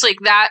it's just like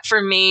that for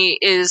me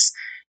is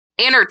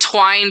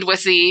intertwined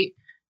with the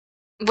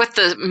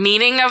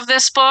meaning of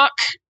this book,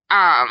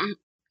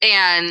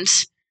 and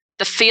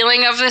the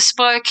feeling of this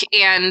book,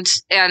 and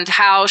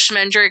how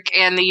Schmendrick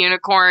and the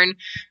unicorn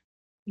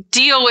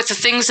deal with the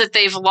things that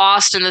they've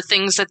lost and the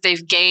things that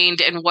they've gained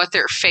and what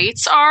their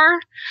fates are.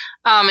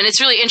 And it's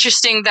really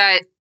interesting that,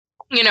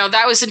 you know,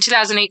 that was in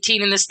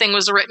 2018 and this thing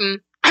was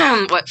written,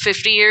 60?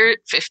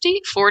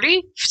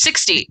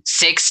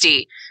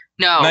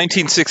 No.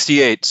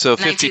 1968, so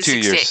 52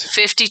 years.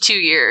 52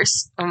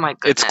 years. Oh my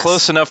goodness. It's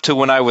close enough to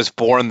when I was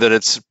born that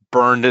it's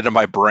burned into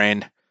my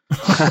brain.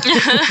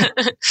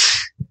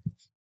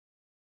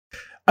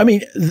 I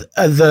mean,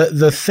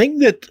 the thing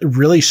that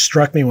really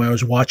struck me when I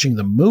was watching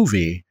the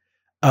movie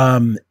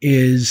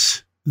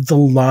is the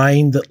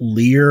line that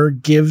Lear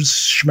gives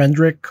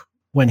Schmendrick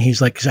when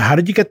he's like, so how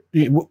did you get,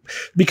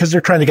 because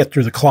they're trying to get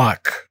through the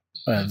clock,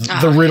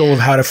 the riddle of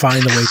how to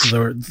find the way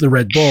to the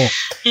Red Bull.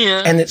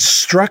 Yeah. And it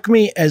struck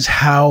me as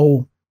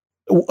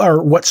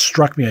what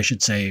struck me, I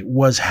should say,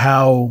 was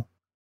how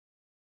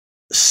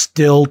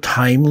still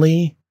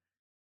timely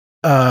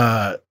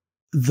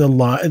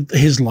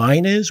his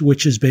line is,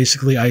 which is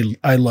basically,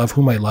 I love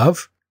whom I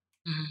love.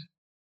 Mm-hmm.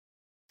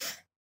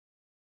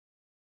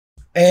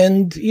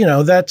 And, you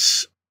know,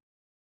 that's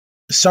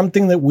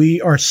something that we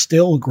are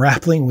still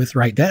grappling with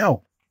right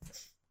now.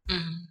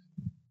 Mm-hmm.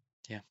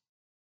 Yeah.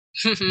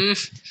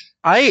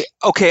 I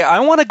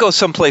want to go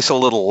someplace a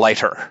little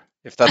lighter,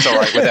 if that's all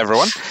right with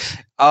everyone.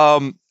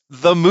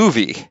 The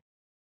movie.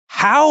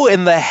 How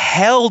in the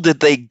hell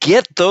did they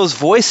get those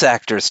voice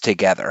actors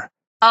together?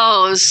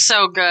 Oh, it was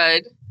so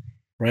good.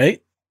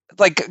 Right?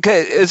 Like,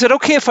 is it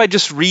okay if I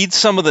just read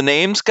some of the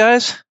names,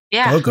 guys?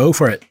 Yeah. Oh, go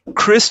for it.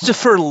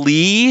 Christopher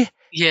Lee,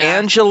 Yeah.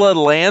 Angela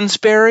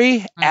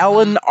Lansbury,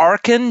 Alan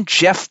Arkin,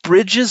 Jeff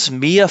Bridges,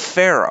 Mia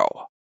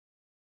Farrow.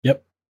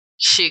 Yep.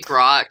 She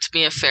rocked.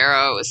 Mia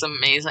Farrow was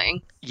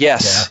amazing.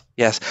 Yes,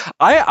 yes.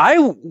 I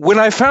when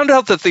I found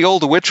out that the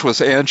old witch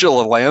was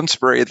Angela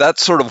Lansbury, that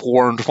sort of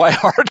warmed my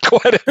heart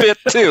quite a bit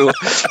too.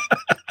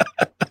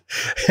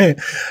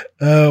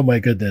 Oh my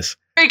goodness.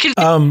 Very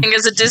confusing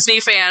as a Disney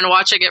fan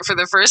watching it for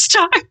the first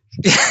time.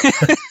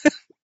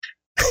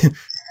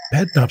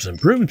 Bedknobs and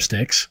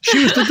broomsticks.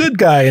 She was the good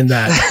guy in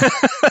that.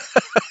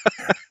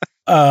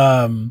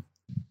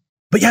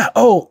 But yeah,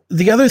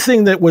 the other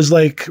thing that was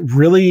like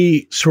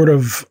really sort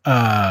of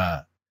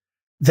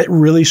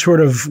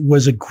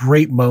was a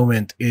great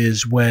moment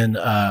is when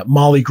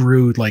Molly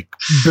Grood like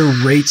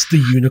berates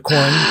the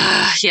unicorn.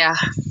 Yeah.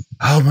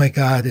 Oh my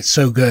God, it's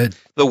so good.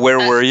 The Where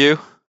Were You?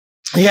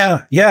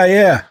 Yeah.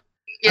 I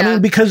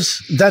mean,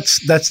 because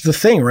that's the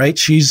thing, right?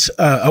 She's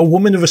a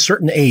woman of a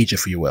certain age,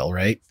 if you will,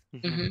 right?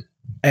 Mm-hmm.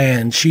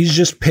 And she's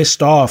just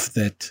pissed off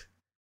that,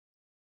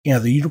 you know,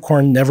 the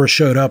unicorn never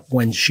showed up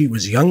when she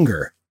was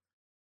younger.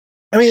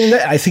 I mean,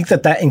 I think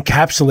that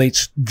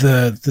encapsulates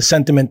the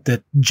sentiment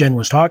that Jen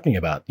was talking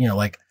about. You know,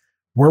 like,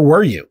 where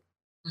were you?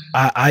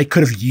 Mm-hmm. I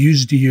could have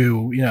used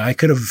you. You know, I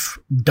could have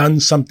done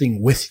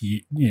something with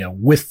you. You know,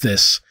 with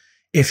this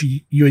if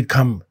you had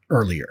come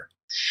earlier.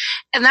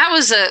 And that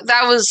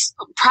was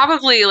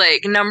probably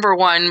like number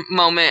one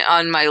moment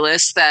on my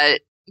list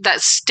that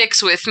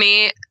sticks with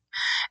me.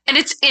 And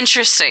it's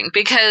interesting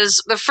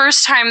because the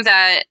first time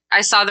that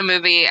I saw the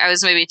movie, I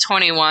was maybe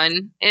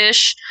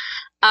 21-ish.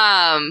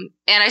 And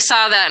I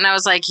saw that and I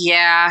was like,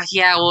 yeah,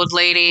 old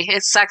lady,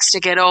 it sucks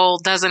to get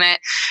old, doesn't it?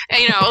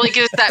 And, like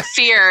it was that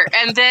fear.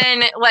 And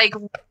then like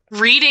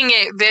reading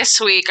it this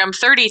week, I'm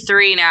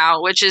 33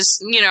 now, which is,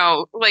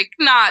 like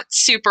not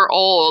super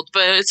old,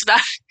 but it's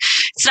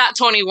not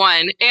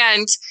 21.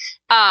 And,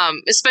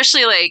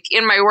 especially like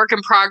in my work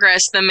in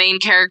progress, the main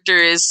character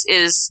is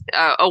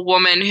a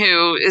woman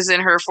who is in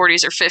her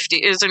 40s or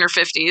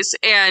 50s.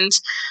 And,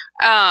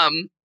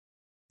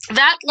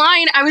 that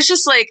line, I was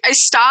just like, I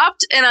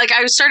stopped and like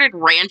I started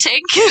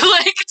ranting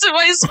like to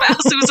my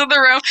spouse who was in the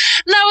room,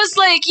 and I was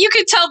like, you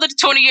could tell the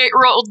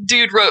 28-year-old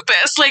dude wrote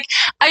this. Like,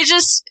 I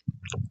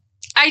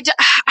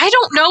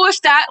don't know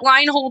if that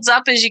line holds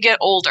up as you get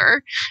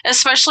older,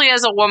 especially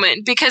as a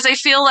woman, because I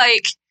feel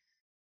like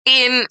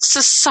in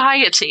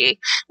society,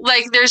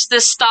 like there's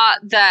this thought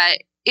that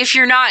if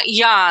you're not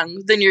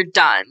young, then you're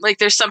done. Like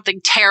there's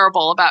something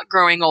terrible about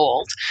growing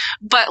old,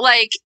 but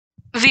like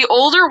the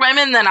older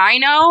women that I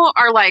know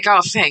are like,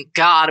 oh, thank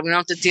God, we don't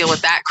have to deal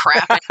with that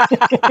crap.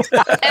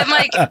 And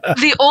like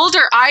the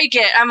older I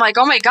get, I'm like,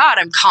 oh my God,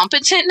 I'm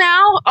competent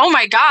now. Oh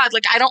my God,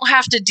 like I don't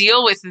have to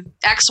deal with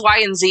X, Y,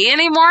 and Z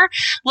anymore.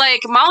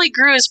 Like Molly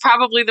Grew is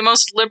probably the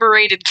most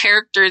liberated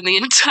character in the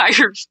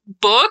entire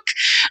book.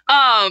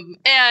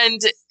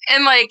 And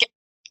like,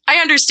 I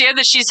understand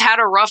that she's had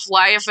a rough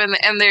life,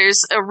 and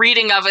there's a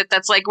reading of it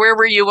that's like, where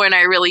were you when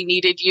I really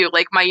needed you?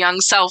 Like my young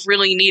self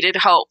really needed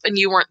hope and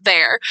you weren't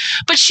there.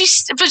 But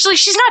she's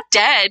not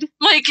dead.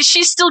 Like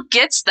she still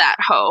gets that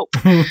hope.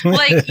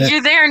 Like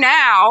you're there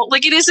now.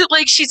 Like it isn't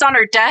like she's on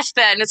her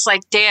deathbed and it's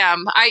like,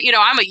 damn,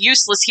 I'm a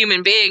useless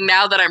human being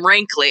now that I'm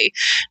wrinkly,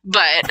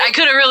 but I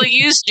could have really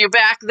used you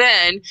back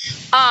then.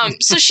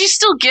 So she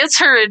still gets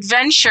her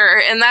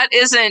adventure, and that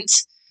isn't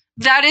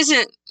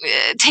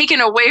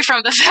taken away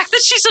from the fact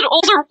that she's an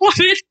older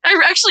woman.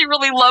 I actually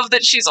really love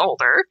that she's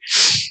older.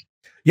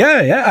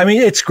 Yeah. I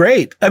mean, it's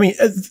great. I mean,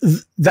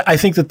 I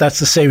think that's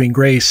the saving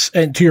grace.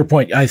 And to your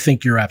point, I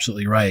think you're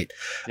absolutely right.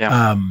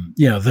 Yeah.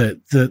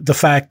 The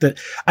fact that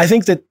I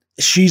think that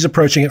she's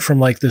approaching it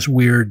from like this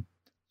weird,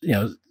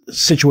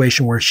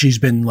 situation where she's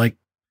been like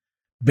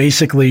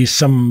basically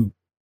some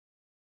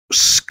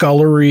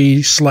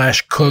scullery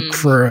 / cook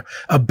for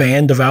a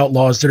band of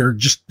outlaws that are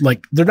just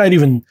like, they're not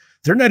even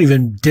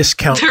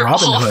discount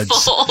Robin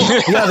Hoods.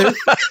 Yeah,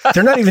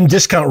 they're not even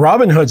discount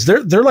Robin Hoods.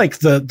 They're like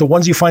the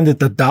ones you find at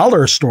the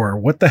dollar store.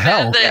 What the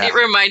hell? It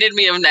reminded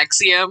me of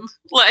NXIVM.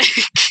 Like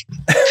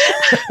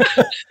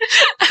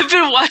I've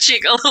been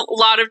watching a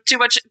lot of too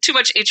much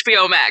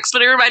HBO Max,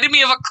 but it reminded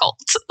me of a cult.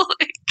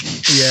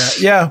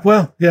 Yeah.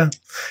 Well, yeah,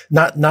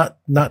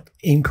 not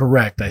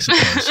incorrect, I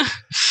suppose.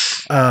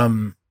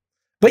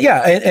 But yeah,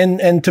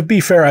 and to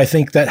be fair, I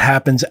think that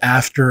happens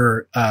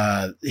after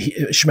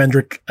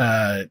Schmendrick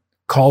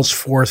calls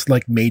forth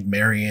like Maid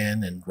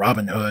Marian and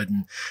Robin Hood,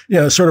 and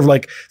sort of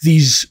like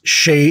these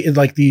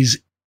these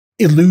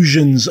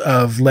illusions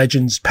of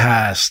legends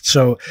past.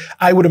 So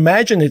I would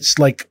imagine it's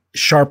like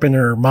sharp in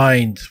her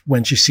mind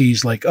when she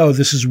sees like, oh,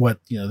 this is what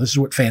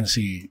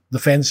the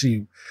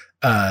fantasy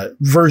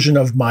version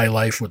of my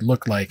life would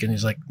look like, and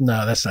he's like,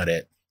 no, that's not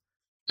it.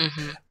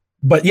 Mm-hmm.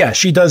 But yeah,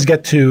 she does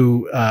get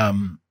to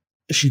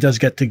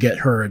get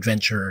her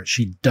adventure.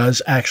 She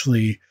does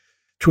actually,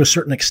 to a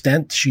certain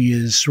extent, she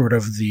is sort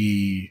of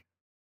the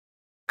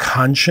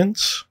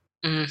conscience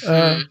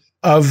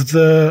of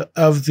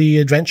the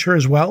adventure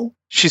as well.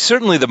 She's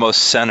certainly the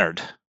most centered.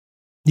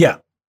 Yeah.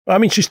 I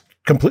mean, she's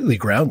completely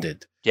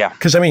grounded. Yeah.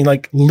 Because, I mean,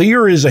 like,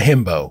 Lear is a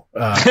himbo.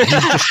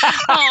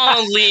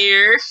 Oh,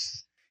 Lear.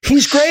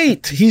 He's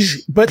great.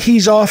 But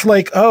he's off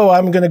like, oh,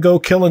 I'm going to go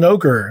kill an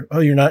ogre.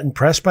 Oh, you're not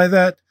impressed by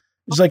that?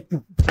 It's like,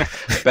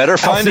 better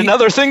find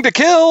another thing to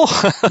kill.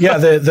 Yeah,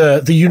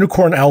 the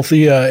unicorn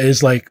Althea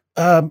is like,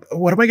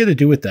 what am I going to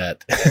do with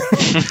that?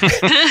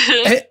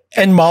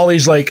 and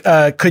Molly's like,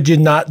 could you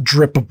not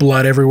drip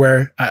blood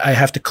everywhere? I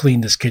have to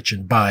clean this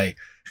kitchen. Bye.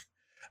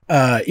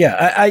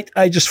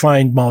 I just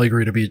find Molly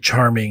Grew to be a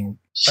charming,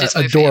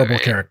 adorable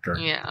character.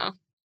 Yeah,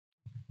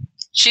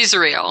 she's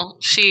real.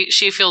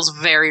 She feels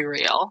very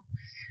real.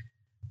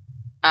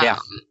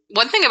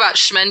 One thing about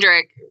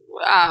Schmendrick,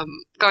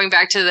 going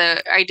back to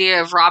the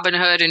idea of Robin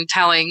Hood and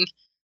telling,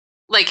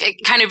 like,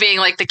 kind of being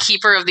like the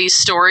keeper of these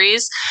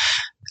stories,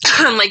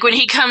 like when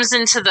he comes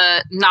into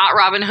the not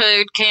Robin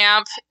Hood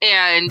camp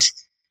and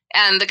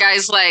the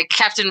guy's like,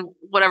 Captain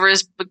whatever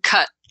is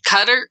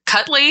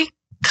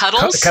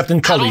Cuddles, Captain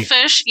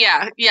Cuttlefish.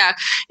 Yeah.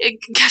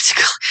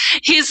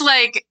 He's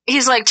like,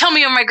 tell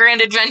me of my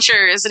grand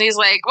adventures. And he's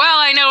like, well,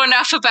 I know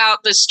enough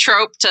about this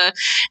trope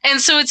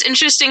and so it's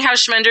interesting how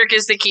Schmendrick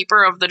is the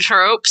keeper of the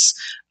tropes.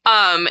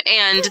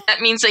 And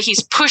that means that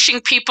he's pushing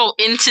people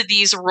into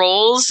these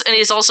roles and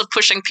he's also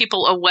pushing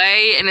people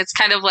away. And it's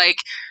kind of like,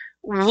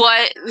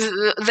 what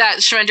that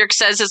Schmendrick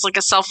says is like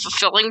a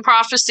self-fulfilling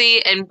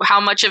prophecy, and how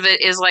much of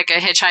it is like a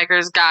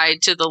hitchhiker's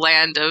guide to the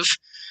land of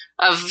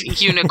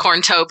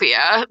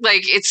Unicorntopia.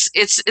 Like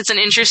it's an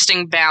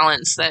interesting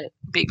balance that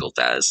Beagle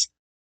does.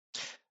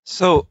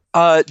 So,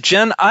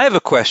 Jen, I have a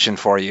question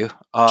for you.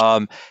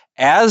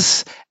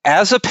 As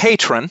a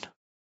patron,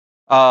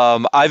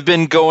 I've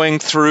been going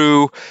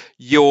through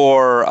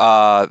your,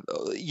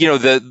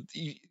 the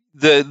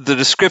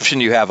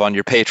description you have on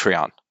your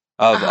Patreon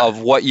of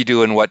what you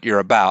do and what you're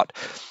about.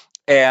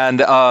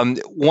 And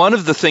one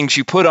of the things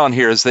you put on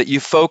here is that you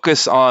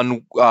focus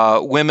on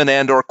women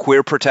and or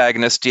queer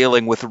protagonists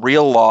dealing with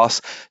real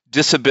loss,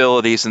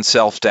 disabilities, and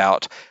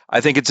self-doubt.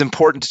 I think it's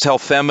important to tell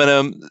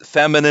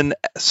feminine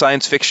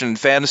science fiction and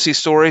fantasy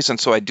stories, and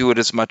so I do it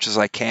as much as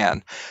I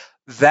can.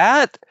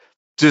 That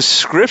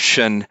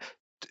description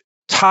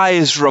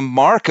ties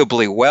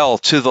remarkably well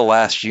to The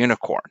Last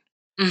Unicorn.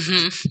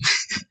 Mm-hmm.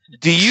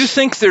 Do you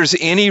think there's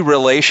any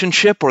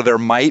relationship, or there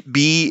might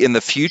be in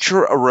the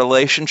future, a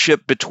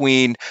relationship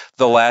between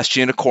The Last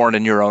Unicorn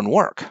and your own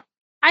work?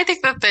 I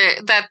think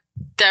that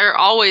there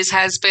always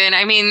has been.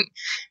 I mean,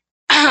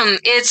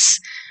 it's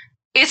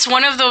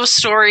one of those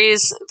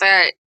stories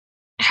that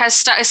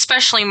has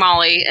especially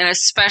Molly and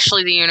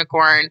especially the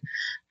unicorn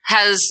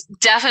has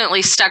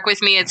definitely stuck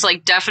with me. It's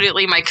like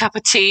definitely my cup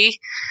of tea.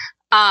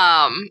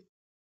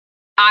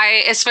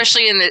 I,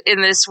 especially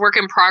in this work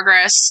in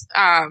progress,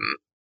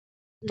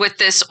 with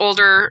this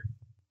older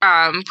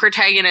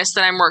protagonist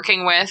that I'm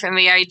working with, and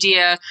the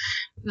idea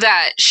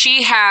that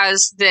she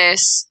has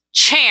this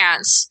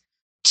chance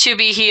to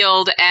be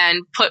healed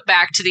and put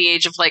back to the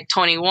age of like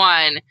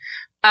 21,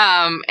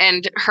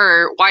 and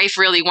her wife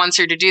really wants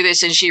her to do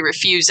this, and she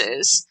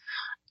refuses.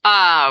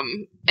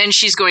 And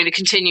she's going to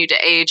continue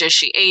to age as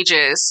she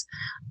ages.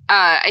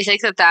 I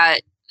think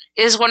that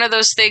is one of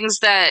those things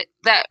that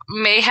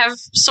may have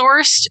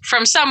sourced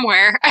from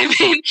somewhere. I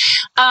mean,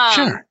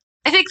 Sure.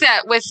 I think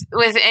that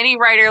with any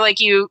writer, like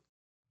you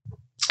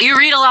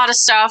read a lot of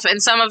stuff,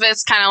 and some of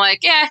it's kind of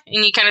like,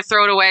 and you kind of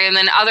throw it away, and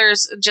then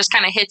others just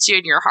kind of hits you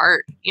in your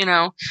heart, you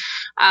know?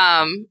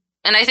 And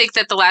I think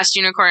that The Last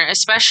Unicorn,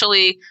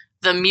 especially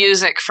the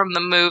music from the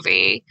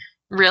movie,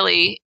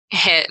 really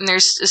hit. And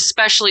there's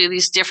especially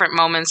these different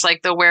moments,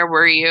 like the Where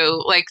Were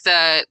You? Like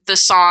the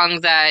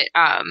song that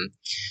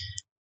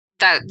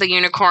that the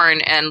unicorn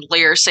and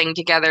Lear sing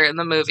together in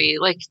the movie,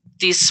 like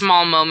these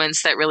small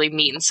moments that really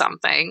mean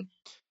something.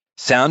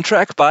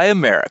 Soundtrack by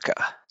America.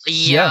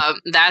 Yeah.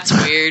 That's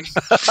weird.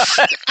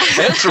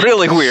 It's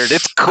really weird.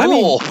 It's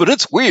cool, but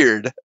it's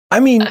weird. I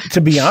mean, to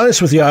be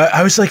honest with you,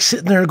 I was like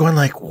sitting there going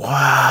like,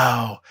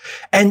 wow.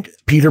 And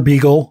Peter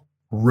Beagle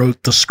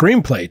wrote the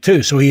screenplay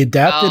too. So he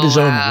adapted his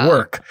own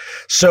work.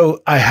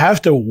 So I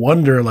have to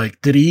wonder, like,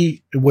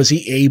 was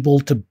he able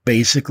to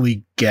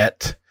basically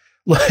get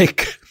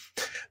like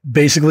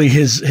basically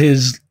his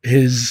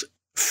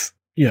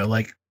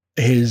like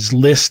his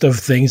list of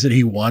things that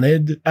he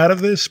wanted out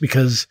of this?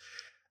 Because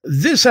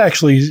this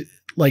actually,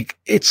 like,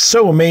 it's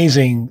so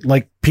amazing.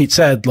 Like Pete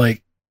said,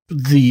 like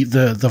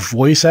the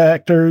voice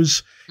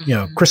actors, you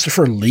know,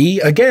 Christopher Lee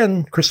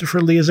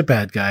is a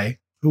bad guy.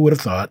 Who would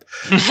have thought?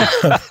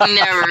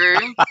 Never.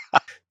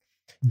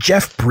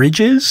 Jeff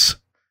Bridges.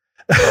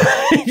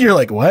 You're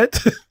like,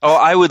 what? Oh,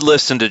 I would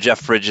listen to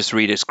Jeff Bridges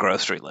read his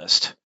grocery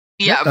list.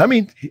 Yeah. I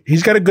mean,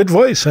 he's got a good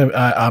voice.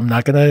 I'm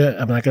not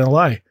gonna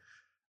lie.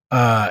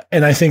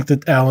 And I think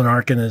that Alan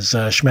Arkin as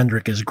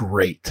Schmendrick is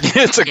great.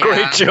 It's a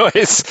great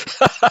choice.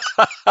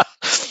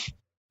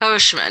 Oh,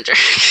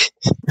 Schmendrick.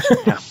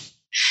 Yeah.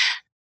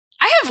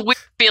 I have weird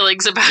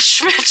feelings about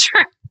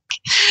Schmendrick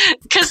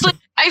because, like,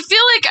 I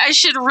feel like I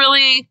should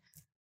really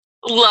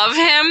love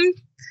him,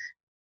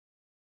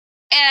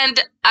 and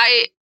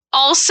I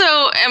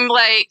also am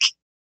like,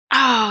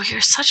 oh,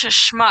 you're such a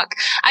schmuck.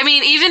 I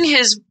mean, even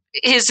his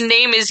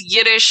name is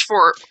Yiddish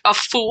for a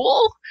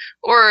fool,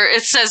 or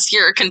it says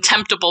you're a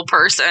contemptible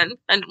person.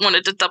 I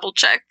wanted to double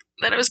check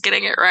that I was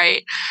getting it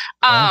right.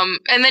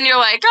 And then you're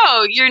like,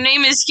 oh, your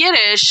name is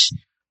Yiddish.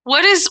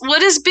 What is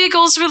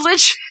Beagle's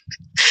religion?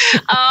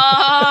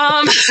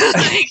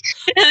 Like,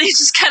 and they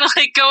just kind of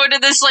like go into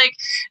this like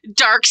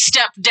dark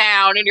step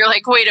down, and you're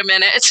like, wait a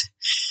minute.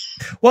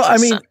 Well, I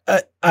mean,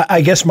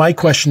 I guess my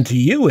question to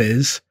you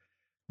is,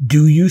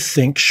 do you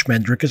think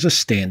Schmendrick is a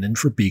stand-in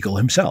for Beagle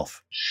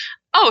himself?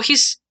 Oh,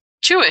 he's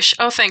Jewish.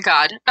 Oh, thank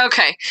God.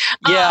 Okay.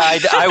 Yeah,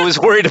 I was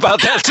worried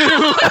about that too.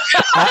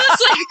 I was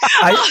like,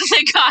 oh,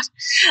 thank God.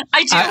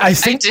 I do. I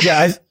think,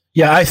 I do.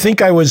 I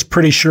think I was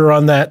pretty sure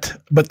on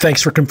that, but thanks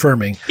for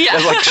confirming. Yeah.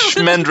 Like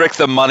Schmendrick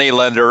the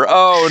moneylender.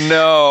 Oh,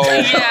 no.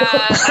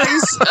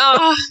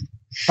 Yeah.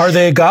 Are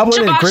they a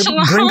goblin and That's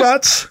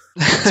Gringotts?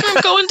 where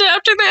I'm going to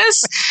after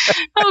this.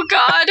 Oh,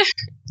 God.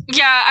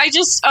 Yeah,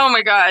 oh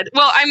my God.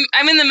 Well,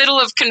 I'm in the middle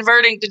of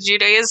converting to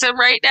Judaism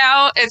right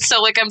now, and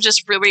so like I'm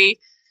just really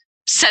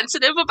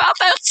sensitive about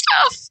that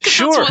stuff.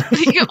 Sure.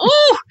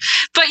 Ooh.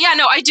 But yeah,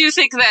 no, I do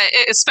think that,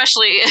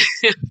 especially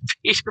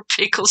Peter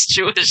Beagle's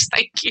Jewish,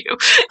 thank you,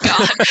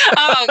 God.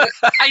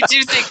 I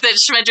do think that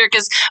Schmendrick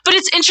is, but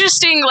it's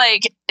interesting,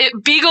 like,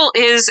 Beagle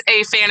is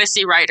a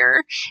fantasy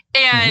writer,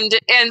 and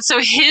so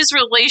his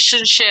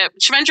relationship,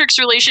 Schmendrick's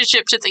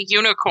relationship to the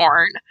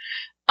unicorn,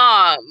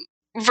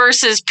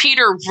 versus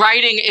Peter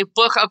writing a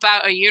book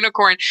about a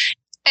unicorn,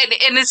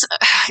 and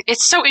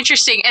it's so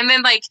interesting. And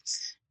then, like,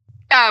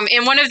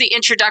 in one of the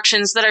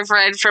introductions that I've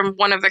read from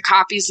one of the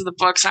copies of the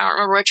books, I don't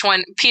remember which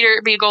one,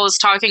 Peter Beagle is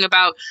talking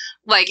about,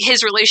 like,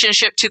 his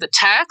relationship to the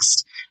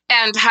text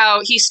and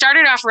how he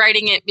started off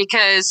writing it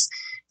because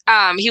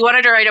he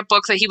wanted to write a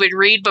book that he would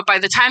read, but by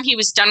the time he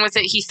was done with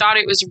it, he thought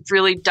it was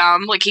really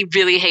dumb. Like, he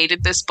really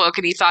hated this book,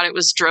 and he thought it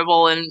was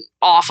drivel and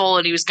awful,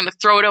 and he was going to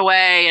throw it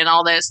away and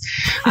all this.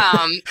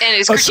 And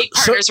his critique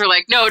partners were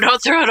like, "No, don't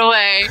throw it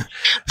away."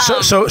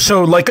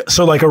 So like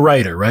a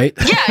writer, right?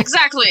 Yeah,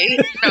 exactly.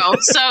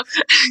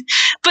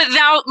 But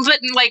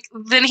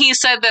then he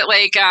said that,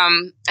 like,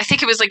 I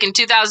think it was like in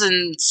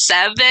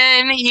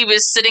 2007, he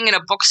was sitting in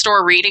a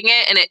bookstore reading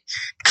it, and it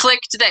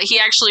clicked that he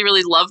actually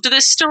really loved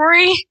this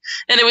story,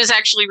 and it was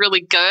actually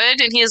really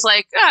good. And he's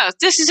like, "Oh,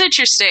 this is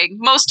interesting.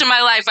 Most of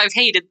my life, I've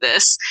hated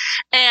this,"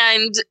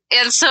 and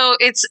so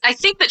I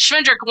think that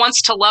Schmendrick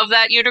wants to love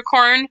that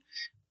unicorn,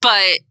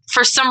 but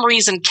for some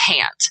reason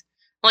can't.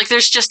 Like,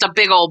 there's just a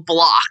big old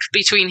block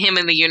between him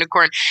and the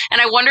unicorn. And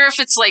I wonder if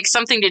it's, like,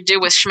 something to do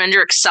with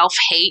Schmendrick's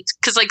self-hate.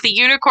 Because, like, the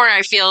unicorn,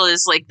 I feel,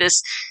 is, like,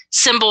 this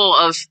symbol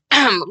of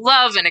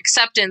love and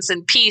acceptance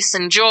and peace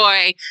and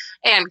joy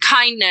and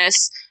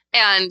kindness.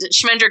 And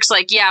Schmendrick's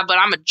like, yeah, but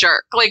I'm a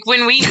jerk. Like,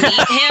 when we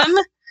meet him,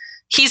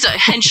 he's a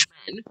henchman.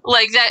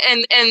 Like that.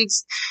 And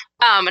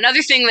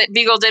another thing that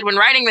Beagle did when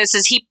writing this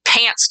is he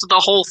pantsed the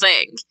whole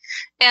thing.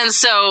 And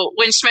so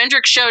when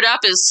Schmendrick showed up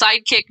as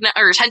sidekick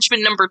or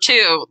henchman number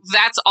 2,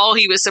 that's all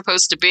he was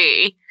supposed to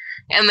be.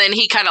 And then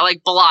he kind of,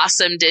 like,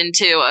 blossomed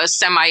into a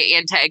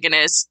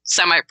semi-antagonist,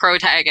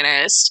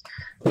 semi-protagonist,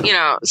 you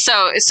know.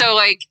 So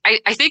like,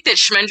 I think that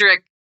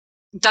Schmendrick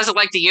doesn't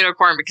like the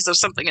unicorn because of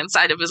something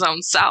inside of his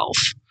own self.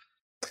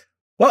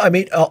 Well, I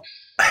mean,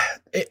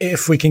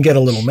 if we can get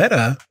a little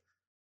meta,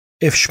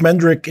 if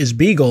Schmendrick is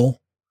Beagle,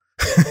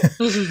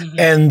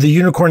 and the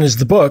unicorn is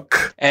the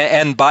book.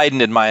 And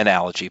Biden in my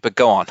analogy, but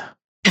go on.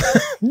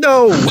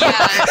 No,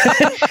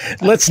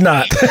 let's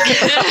not.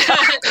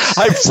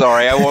 I'm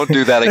sorry, I won't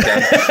do that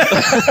again.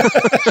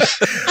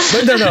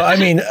 But no, I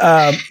mean,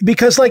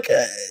 because, like,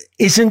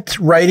 isn't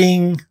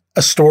writing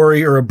a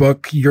story or a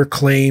book your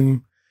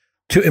claim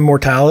to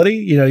immortality?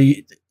 You know,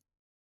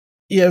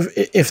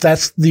 if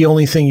that's the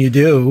only thing you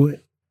do,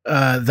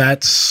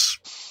 that's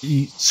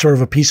sort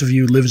of a piece of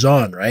you lives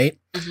on, right?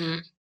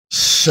 Mm-hmm.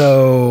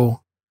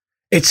 So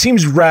it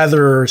seems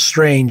rather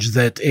strange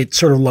that it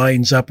sort of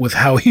lines up with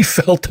how he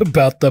felt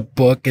about the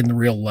book in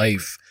real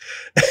life.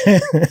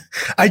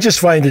 I just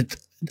find it,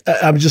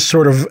 I'm just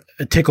sort of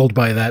tickled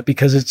by that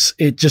because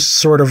it just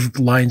sort of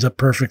lines up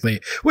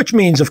perfectly, which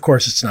means, of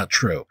course, it's not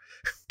true.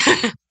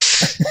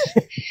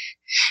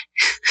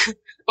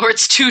 Or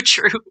it's too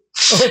true.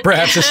 Or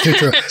perhaps it's too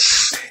true.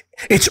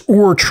 It's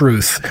or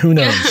truth. Who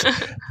knows?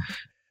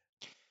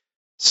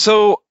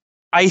 So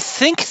I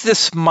think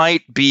this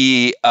might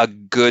be a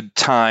good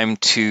time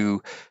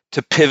to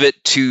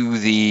pivot to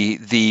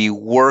the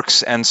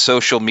works and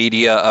social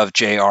media of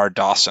J.R.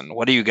 Dawson.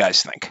 What do you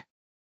guys think?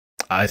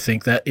 I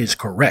think that is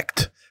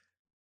correct.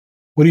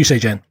 What do you say,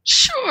 Jen?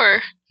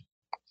 Sure.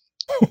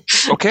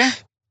 Okay.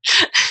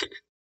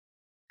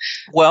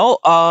 Well,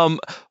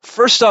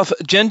 first off,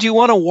 Jen, do you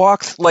want to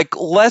walk, like,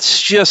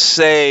 let's just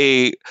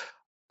say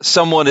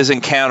someone is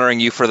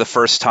encountering you for the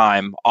first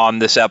time on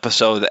this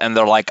episode and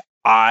they're like,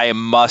 I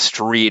must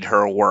read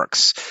her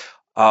works.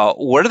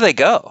 Where do they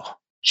go?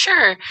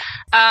 Sure.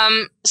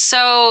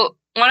 So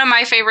one of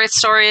my favorite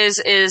stories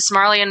is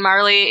Marley and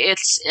Marley.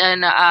 It's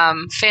in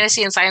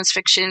fantasy and science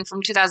fiction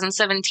from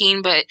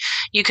 2017, but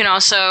you can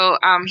also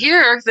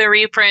hear the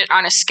reprint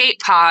on Escape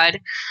Pod,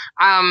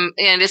 and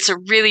it's a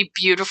really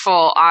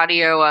beautiful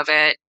audio of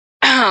it.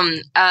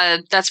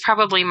 That's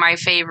probably my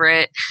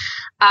favorite.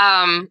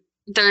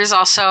 There's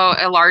also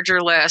a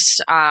larger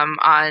list on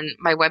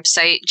my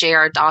website,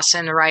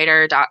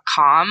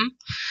 jrdawsonwriter.com.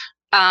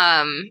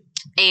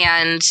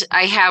 And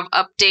I have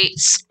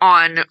updates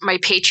on my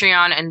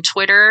Patreon and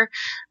Twitter.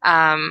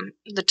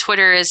 The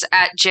Twitter is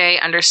at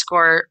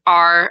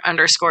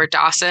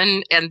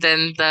j_r_Dawson. And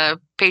then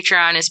the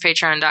Patreon is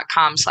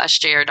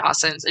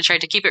patreon.com/jrdawson. I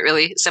tried to keep it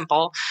really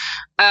simple.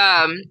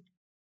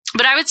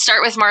 But I would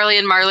start with Marley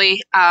and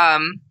Marley.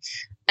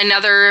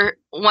 Another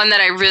one that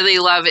I really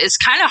love is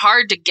kind of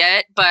hard to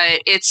get,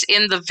 but it's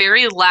in the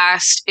very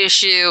last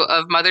issue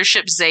of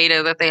Mothership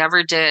Zeta that they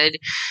ever did.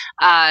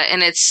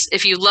 And it's,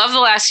 if you love The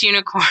Last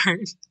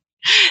Unicorn,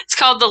 it's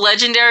called The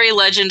Legendary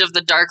Legend of the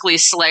Darkly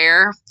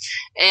Slayer.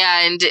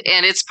 And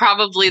it's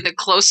probably the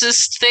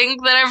closest thing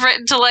that I've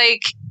written to,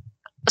 like,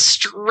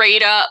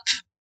 straight up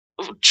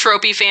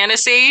tropey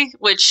fantasy,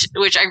 which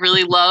I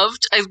really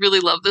loved. I really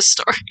love this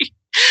story.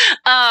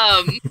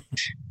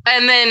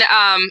 And then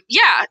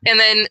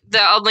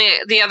the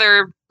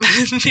other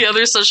the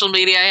other social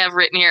media I have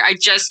written here, I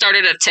just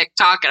started a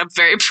TikTok and I'm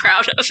very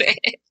proud of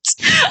it.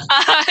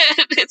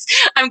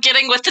 I'm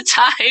getting with the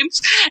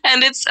times,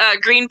 and it's a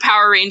Green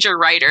Power Ranger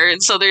writer,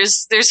 and so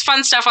there's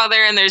fun stuff out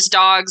there, and there's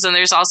dogs, and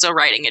there's also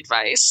writing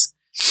advice.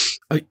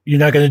 You're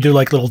not going to do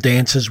like little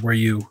dances where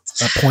you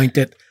point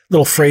at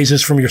little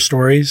phrases from your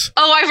stories?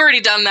 Oh, I've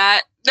already done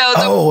that.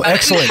 No,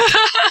 excellent.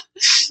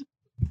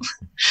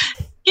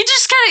 You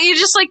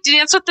just like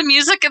dance with the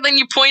music, and then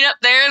you point up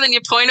there, and then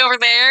you point over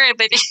there, and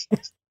then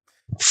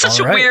such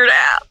a weird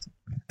app.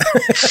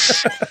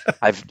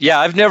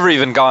 I've never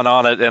even gone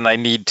on it, and I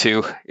need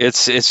to.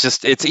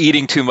 It's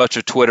eating too much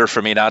of Twitter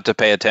for me not to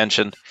pay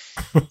attention.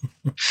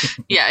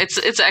 Yeah,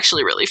 it's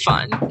actually really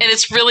fun, and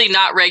it's really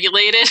not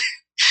regulated.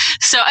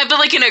 So, but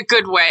like in a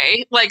good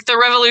way. Like the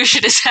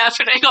revolution is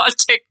happening on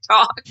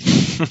TikTok,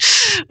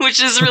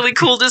 which is really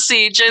cool to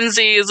see. Gen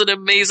Z is an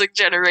amazing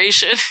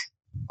generation.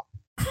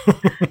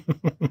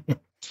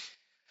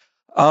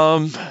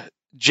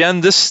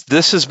 Jen, this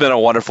has been a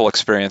wonderful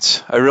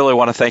experience. I really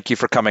want to thank you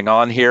for coming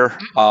on here.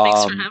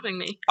 Thanks for having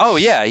me. Oh,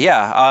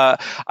 yeah.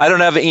 I don't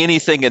have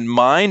anything in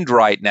mind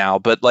right now,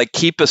 but like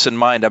keep us in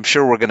mind. I'm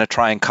sure we're going to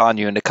try and con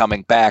you into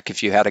coming back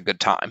if you had a good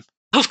time.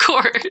 Of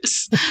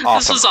course.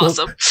 Awesome. This was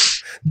awesome.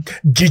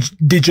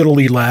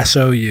 Digitally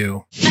lasso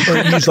you. Or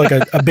use like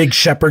a big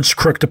shepherd's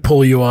crook to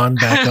pull you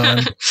back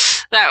on.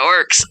 That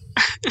works.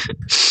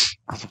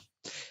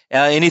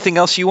 Anything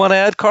else you want to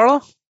add,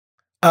 Carla?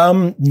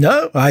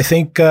 No, I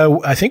think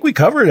we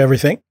covered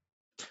everything.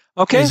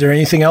 Okay. Is there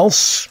anything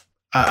else?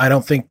 I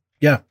don't think.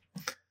 Yeah,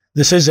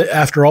 this is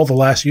after all the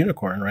last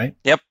unicorn, right?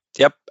 Yep.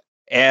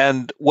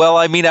 And well,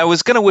 I mean, I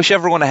was going to wish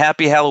everyone a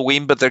happy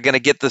Halloween, but they're going to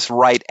get this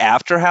right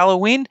after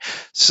Halloween.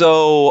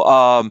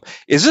 So,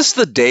 is this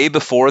the day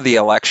before the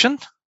election?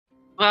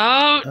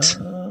 Vote.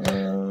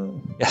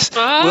 Yes.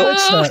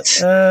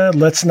 Vote.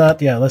 Let's not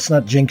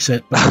jinx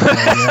it. But,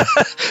 yeah.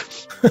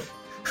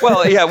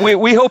 Well, yeah,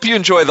 we hope you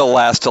enjoy the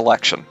last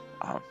election.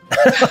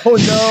 Oh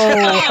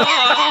no!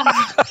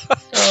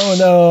 Oh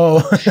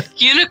no!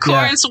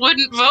 Unicorns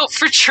wouldn't vote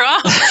for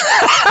Trump.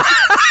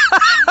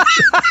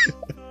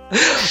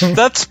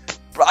 That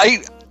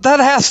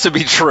has to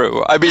be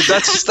true. I mean,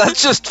 that's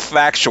just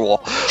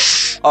factual.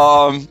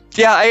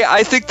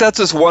 I think that's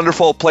as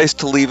wonderful a place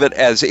to leave it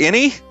as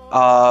any.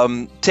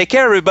 Take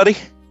care, everybody.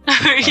 All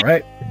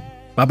right.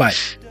 Bye-bye.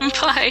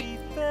 Bye.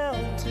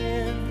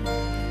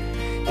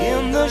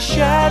 In the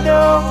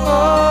shadow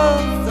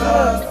of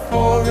the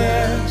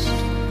forest,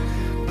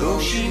 though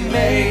she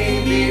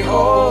may be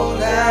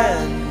old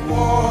and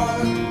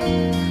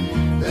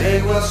worn,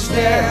 they will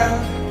stare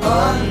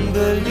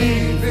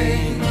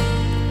unbelieving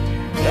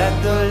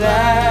at the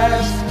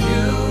last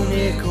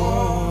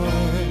unicorn.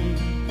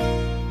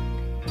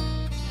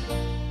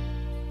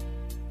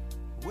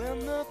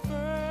 When the